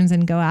your dreams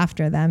and go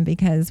after them,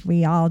 because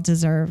we all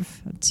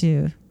deserve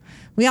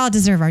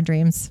our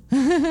dreams.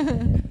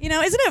 Isn't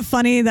it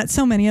funny that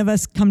so many of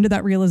us come to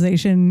that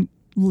realization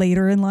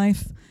later in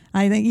life?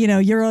 I think,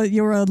 you're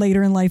a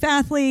later in life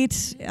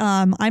athlete.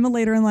 I'm a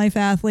later in life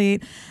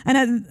athlete.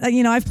 And,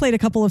 I've played a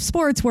couple of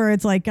sports where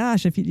it's like,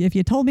 gosh, if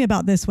you told me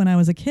about this when I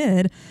was a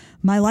kid,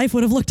 my life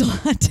would have looked a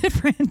lot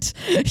different,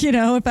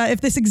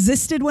 if this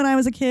existed when I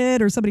was a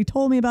kid, or somebody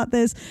told me about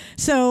this.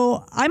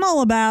 So I'm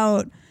all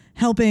about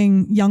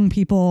helping young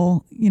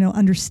people,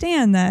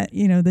 understand that,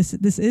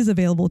 this is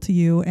available to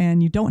you,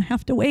 and you don't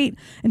have to wait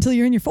until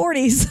you're in your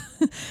 40s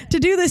to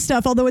do this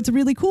stuff. Although it's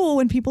really cool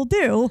when people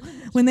do,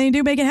 when they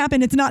do make it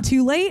happen. It's not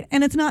too late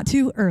and it's not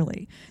too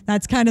early.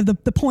 That's kind of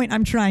the point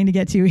I'm trying to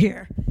get to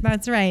here.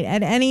 That's right.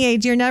 At any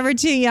age, you're never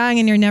too young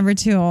and you're never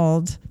too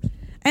old.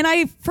 And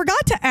I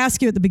forgot to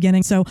ask you at the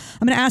beginning, so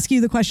I'm going to ask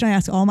you the question I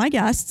ask all my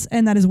guests,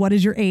 and that is, what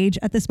is your age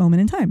at this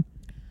moment in time?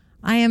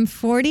 I am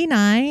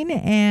 49,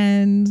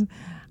 and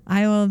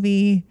I will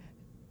be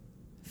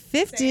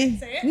 50.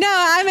 Say it. No,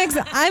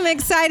 I'm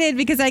excited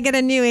because I get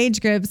a new age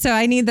group. So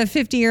I need the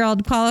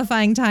 50-year-old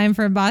qualifying time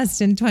for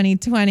Boston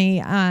 2020.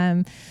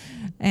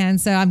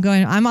 And so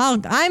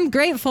I'm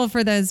grateful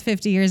for those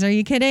 50 years. Are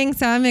you kidding?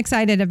 So I'm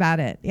excited about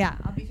it. Yeah,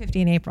 I'll be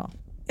 50 in April.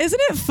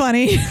 Isn't it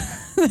funny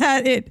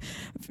that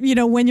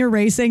when you're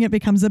racing, it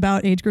becomes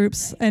about age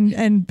groups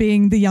and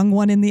being the young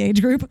one in the age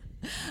group?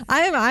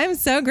 I'm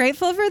so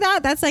grateful for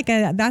that. That's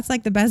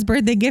like the best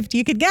birthday gift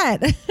you could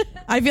get.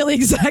 I feel the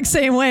exact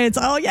same way. It's,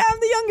 oh yeah, I'm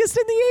the youngest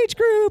in the age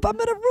group. I'm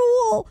gonna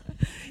rule.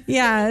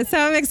 Yeah, so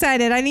I'm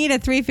excited. I need a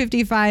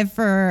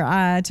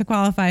 3:55 to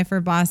qualify for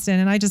Boston,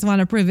 and I just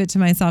want to prove it to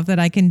myself that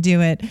I can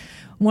do it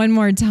one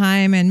more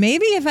time. And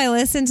maybe if I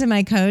listen to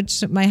my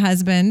coach, my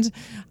husband,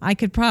 I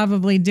could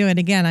probably do it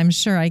again. I'm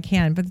sure I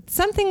can. But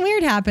something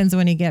weird happens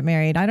when you get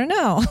married. I don't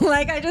know.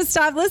 Like, I just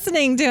stopped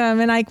listening to him,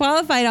 and I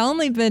qualified.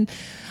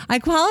 I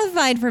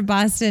qualified for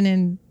Boston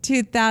in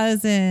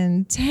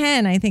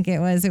 2010, I think it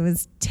was. It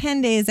was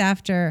 10 days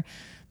after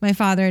my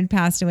father had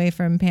passed away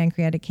from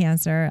pancreatic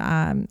cancer.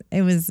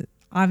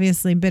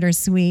 obviously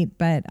bittersweet,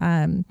 but,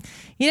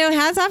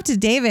 hats off to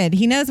David.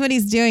 He knows what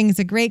he's doing. He's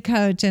a great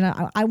coach. And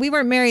we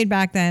weren't married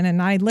back then,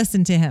 and I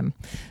listened to him,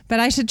 but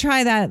I should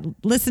try that,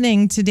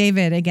 listening to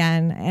David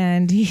again.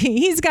 And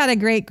he's got a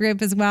great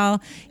group as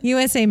well.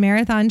 USA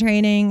Marathon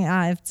Training.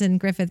 It's in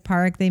Griffith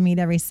Park. They meet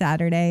every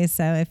Saturday.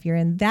 So if you're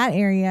in that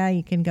area,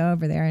 you can go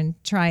over there and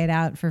try it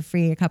out for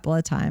free a couple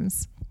of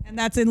times. And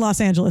that's in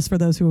Los Angeles for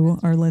those who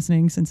are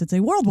listening, since it's a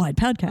worldwide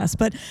podcast.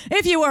 But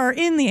if you are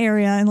in the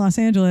area in Los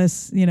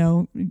Angeles,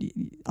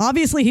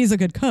 obviously he's a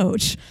good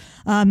coach,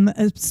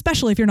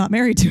 especially if you're not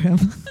married to him.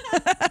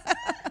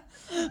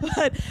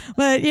 but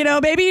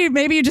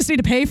maybe you just need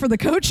to pay for the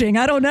coaching.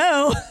 I don't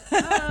know.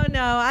 Oh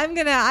no, I'm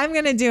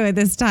gonna do it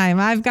this time.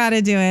 I've got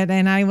to do it,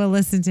 and I will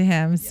listen to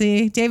him.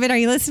 See, David, are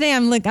you listening?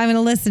 I'm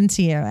gonna listen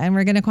to you, and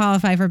we're gonna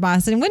qualify for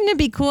Boston. Wouldn't it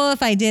be cool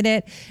if I did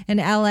it in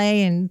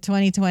LA in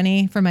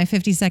 2020 for my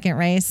 52nd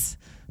race?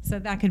 So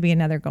that could be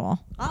another goal.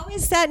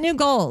 Always set new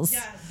goals.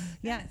 Yes.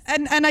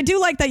 And I do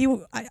like that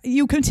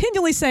you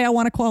continually say, I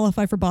want to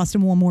qualify for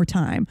Boston one more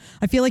time.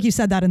 I feel like you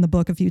said that in the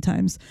book a few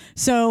times.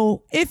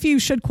 So if you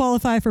should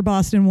qualify for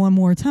Boston one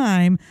more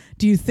time,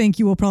 do you think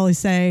you will probably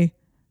say,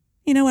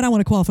 you know what, I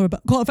want to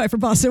qualify for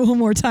Boston one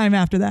more time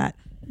after that?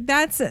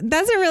 That's a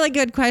really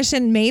good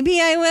question.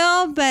 Maybe I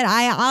will, but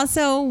I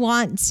also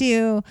want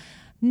to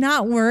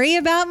not worry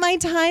about my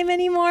time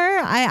anymore.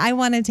 I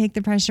want to take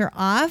the pressure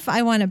off.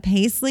 I want to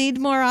pace lead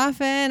more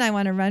often. I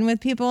want to run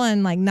with people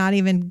and not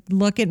even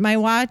look at my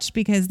watch,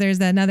 because there's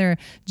another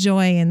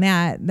joy in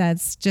that.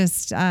 That's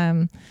just,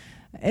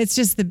 it's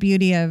just the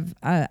beauty of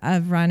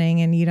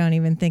running, and you don't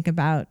even think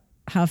about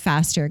how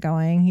fast you're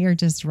going. You're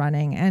just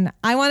running. And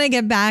I want to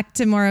get back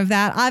to more of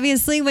that.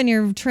 Obviously, when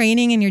you're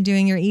training and you're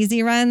doing your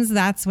easy runs,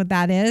 that's what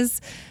that is.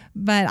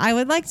 But I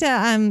would like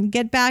to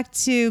get back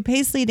to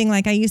pace leading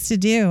like I used to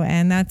do.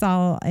 And that's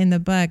all in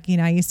the book.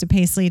 I used to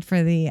pace lead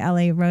for the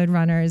LA Road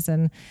Runners,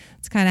 and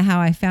it's kind of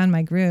how I found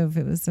my groove.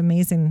 It was an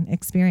amazing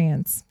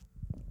experience.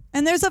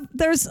 And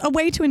there's a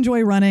way to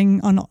enjoy running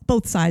on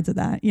both sides of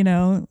that,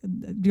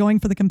 going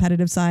for the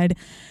competitive side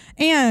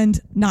and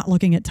not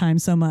looking at time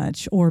so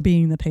much, or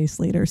being the pace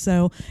leader.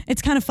 So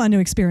it's kind of fun to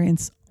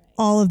experience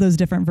all of those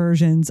different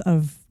versions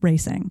of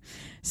racing.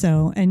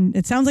 So, and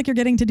it sounds like you're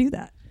getting to do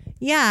that.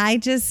 Yeah, I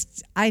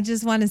just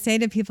want to say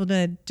to people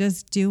to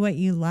just do what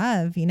you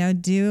love,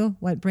 do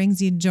what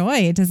brings you joy.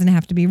 It doesn't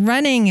have to be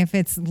running. If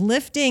it's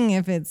lifting,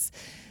 if it's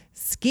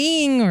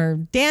skiing or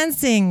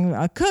dancing,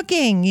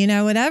 cooking,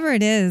 whatever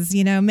it is,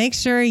 make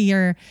sure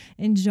you're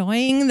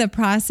enjoying the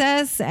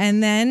process,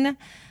 and then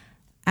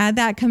add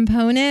that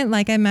component,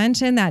 like I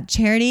mentioned, that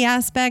charity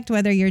aspect,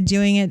 whether you're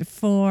doing it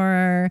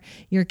for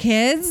your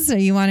kids or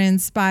you want to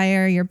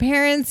inspire your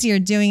parents, you're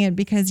doing it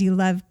because you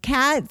love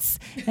cats,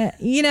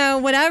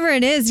 whatever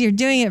it is, you're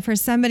doing it for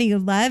somebody you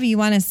love. You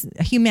want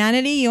to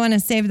humanity, you want to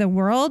save the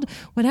world,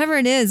 whatever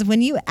it is.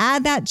 When you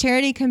add that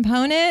charity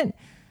component,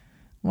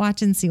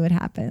 watch and see what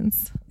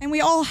happens. And we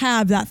all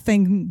have that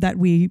thing that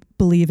we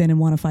believe in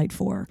and want to fight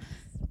for.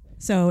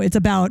 So it's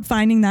about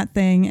finding that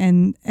thing,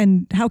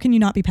 and how can you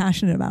not be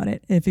passionate about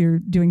it if you're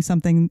doing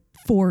something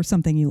for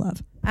something you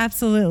love?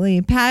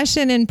 Absolutely.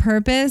 Passion and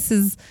purpose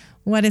is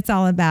what it's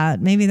all about.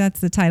 Maybe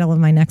that's the title of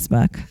my next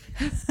book.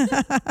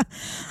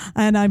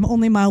 And I'm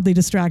only mildly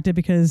distracted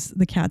because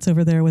the cat's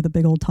over there with a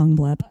big old tongue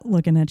blip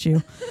looking at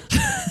you.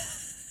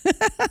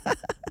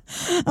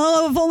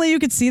 Oh, if only you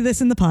could see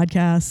this in the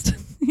podcast.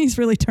 He's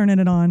really turning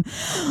it on.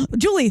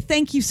 Julie,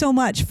 thank you so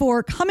much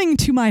for coming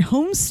to my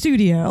home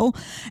studio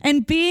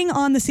and being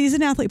on the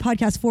Seasoned Athlete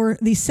podcast for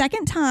the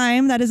second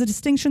time. That is a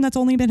distinction that's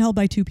only been held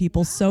by two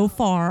people so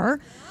far.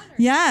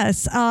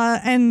 Yes.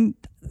 And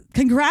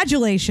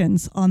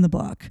congratulations on the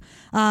book.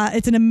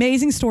 It's an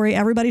amazing story.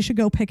 Everybody should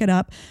go pick it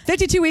up.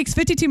 52 weeks,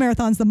 52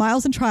 marathons, the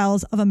miles and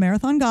trials of a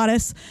marathon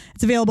goddess.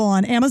 It's available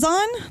on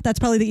Amazon. That's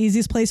probably the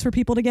easiest place for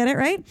people to get it,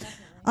 right?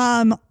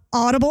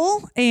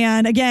 Audible.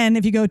 And again,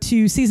 if you go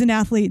to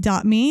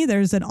seasonedathlete.me,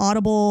 there's an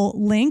Audible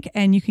link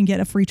and you can get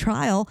a free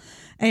trial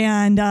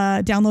and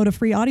download a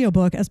free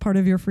audiobook as part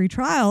of your free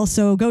trial.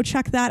 So go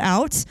check that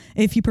out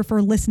if you prefer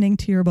listening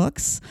to your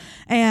books.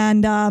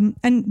 And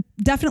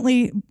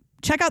definitely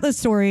check out this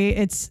story.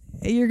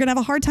 You're going to have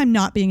a hard time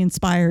not being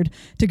inspired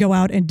to go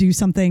out and do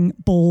something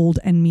bold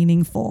and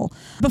meaningful.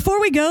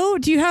 Before we go,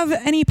 do you have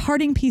any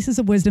parting pieces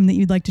of wisdom that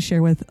you'd like to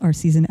share with our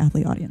Seasoned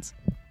Athlete audience?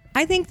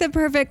 I think the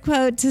perfect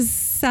quote to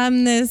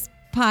sum this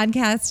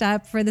podcast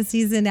up for the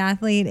Seasoned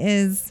Athlete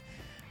is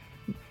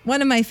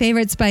one of my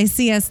favorites by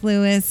C.S.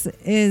 Lewis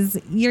is,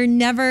 "You're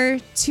never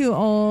too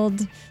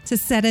old to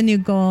set a new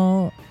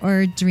goal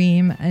or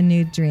dream a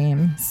new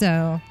dream."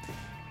 So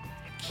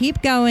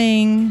keep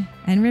going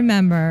and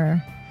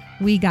remember,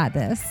 we got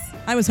this.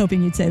 I was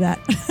hoping you'd say that.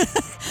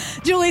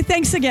 Julie,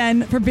 thanks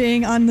again for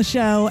being on the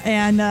show,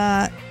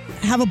 and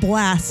have a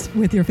blast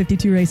with your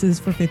 52 races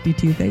for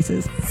 52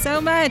 faces.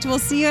 So much. We'll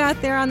see you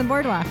out there on the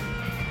boardwalk.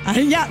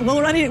 Yeah,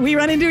 we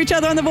run into each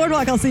other on the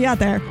boardwalk. I'll see you out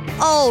there.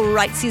 All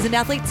right, Seasoned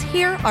Athletes,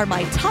 here are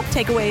my top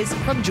takeaways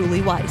from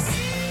Julie Weiss.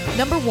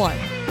 Number 1,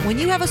 when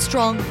you have a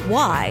strong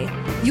why,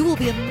 you will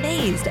be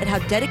amazed at how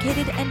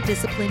dedicated and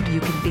disciplined you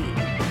can be.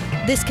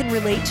 This can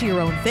relate to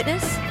your own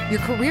fitness, your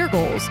career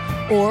goals,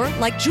 or,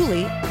 like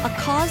Julie, a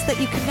cause that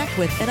you connect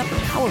with in a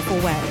powerful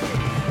way.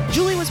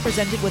 Julie was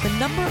presented with a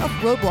number of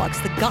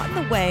roadblocks that got in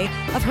the way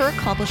of her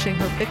accomplishing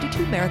her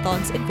 52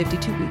 marathons in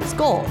 52 weeks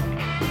goal.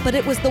 But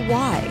it was the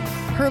why,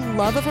 her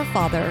love of her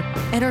father,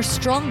 and her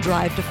strong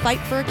drive to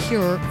fight for a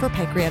cure for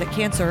pancreatic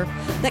cancer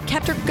that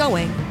kept her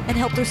going and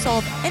helped her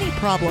solve any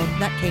problem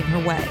that came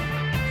her way.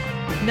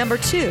 Number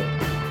 2,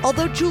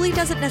 although Julie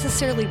doesn't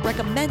necessarily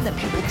recommend that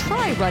people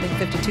try running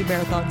 52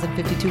 marathons in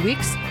 52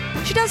 weeks,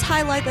 she does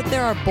highlight that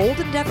there are bold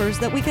endeavors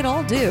that we can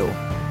all do,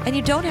 and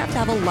you don't have to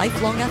have a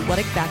lifelong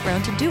athletic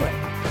background to do it.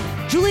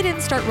 Julie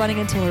didn't start running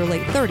until her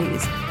late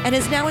 30s and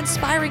is now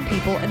inspiring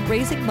people and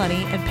raising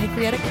money and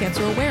pancreatic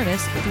cancer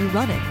awareness through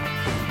running.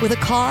 With a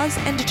cause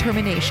and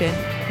determination,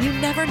 you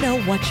never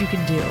know what you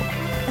can do,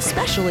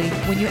 especially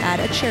when you add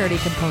a charity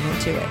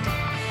component to it.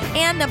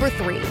 And number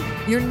 3,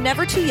 you're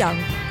never too young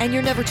and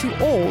you're never too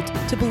old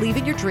to believe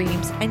in your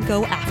dreams and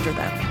go after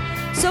them.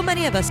 So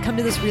many of us come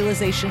to this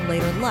realization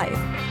later in life,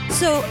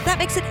 so that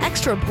makes it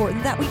extra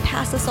important that we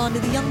pass this on to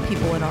the young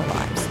people in our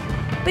lives.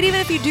 But even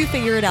if you do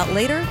figure it out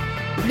later,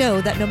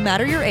 know that no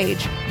matter your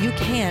age, you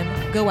can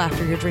go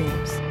after your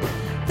dreams.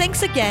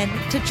 Thanks again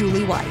to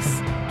Julie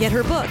Weiss. Get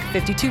her book,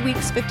 52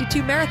 Weeks,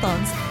 52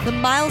 Marathons, The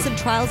Miles and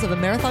Trials of a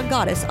Marathon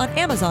Goddess on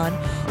Amazon,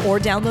 or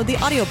download the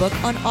audiobook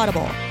on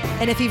Audible.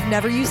 And if you've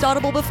never used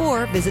Audible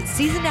before, visit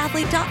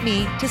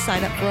seasonedathlete.me to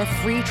sign up for a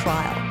free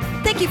trial.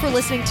 Thank you for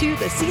listening to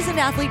the Seasoned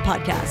Athlete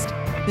Podcast.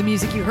 The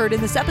music you heard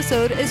in this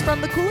episode is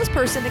from the coolest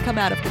person to come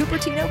out of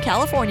Cupertino,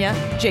 California,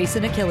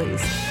 Jason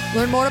Achilles.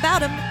 Learn more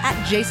about him at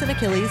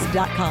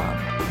jasonachilles.com.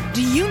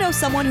 Do you know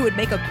someone who would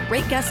make a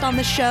great guest on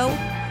this show?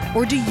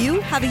 Or do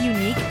you have a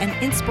unique and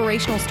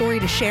inspirational story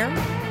to share?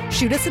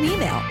 Shoot us an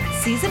email,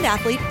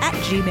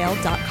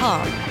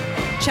 seasonedathlete@gmail.com.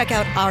 Check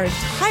out our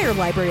entire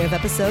library of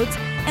episodes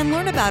and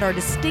learn about our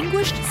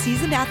distinguished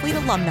Seasoned Athlete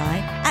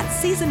alumni at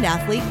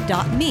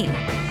seasonedathlete.me.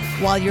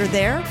 While you're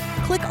there,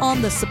 click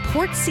on the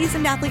Support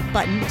Seasoned Athlete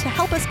button to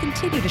help us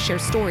continue to share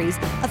stories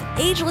of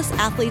ageless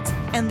athletes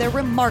and their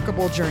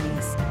remarkable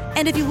journeys.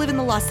 And if you live in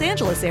the Los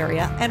Angeles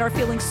area and are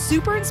feeling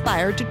super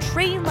inspired to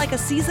train like a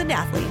seasoned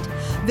athlete,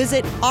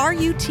 visit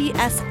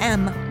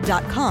rutsm.com,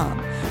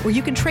 where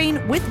you can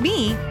train with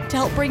me to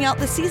help bring out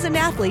the seasoned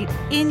athlete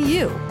in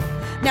you.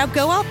 Now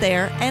go out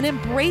there and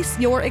embrace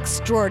your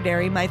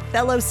extraordinary, my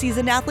fellow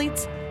seasoned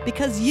athletes,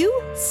 because you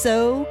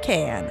so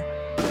can.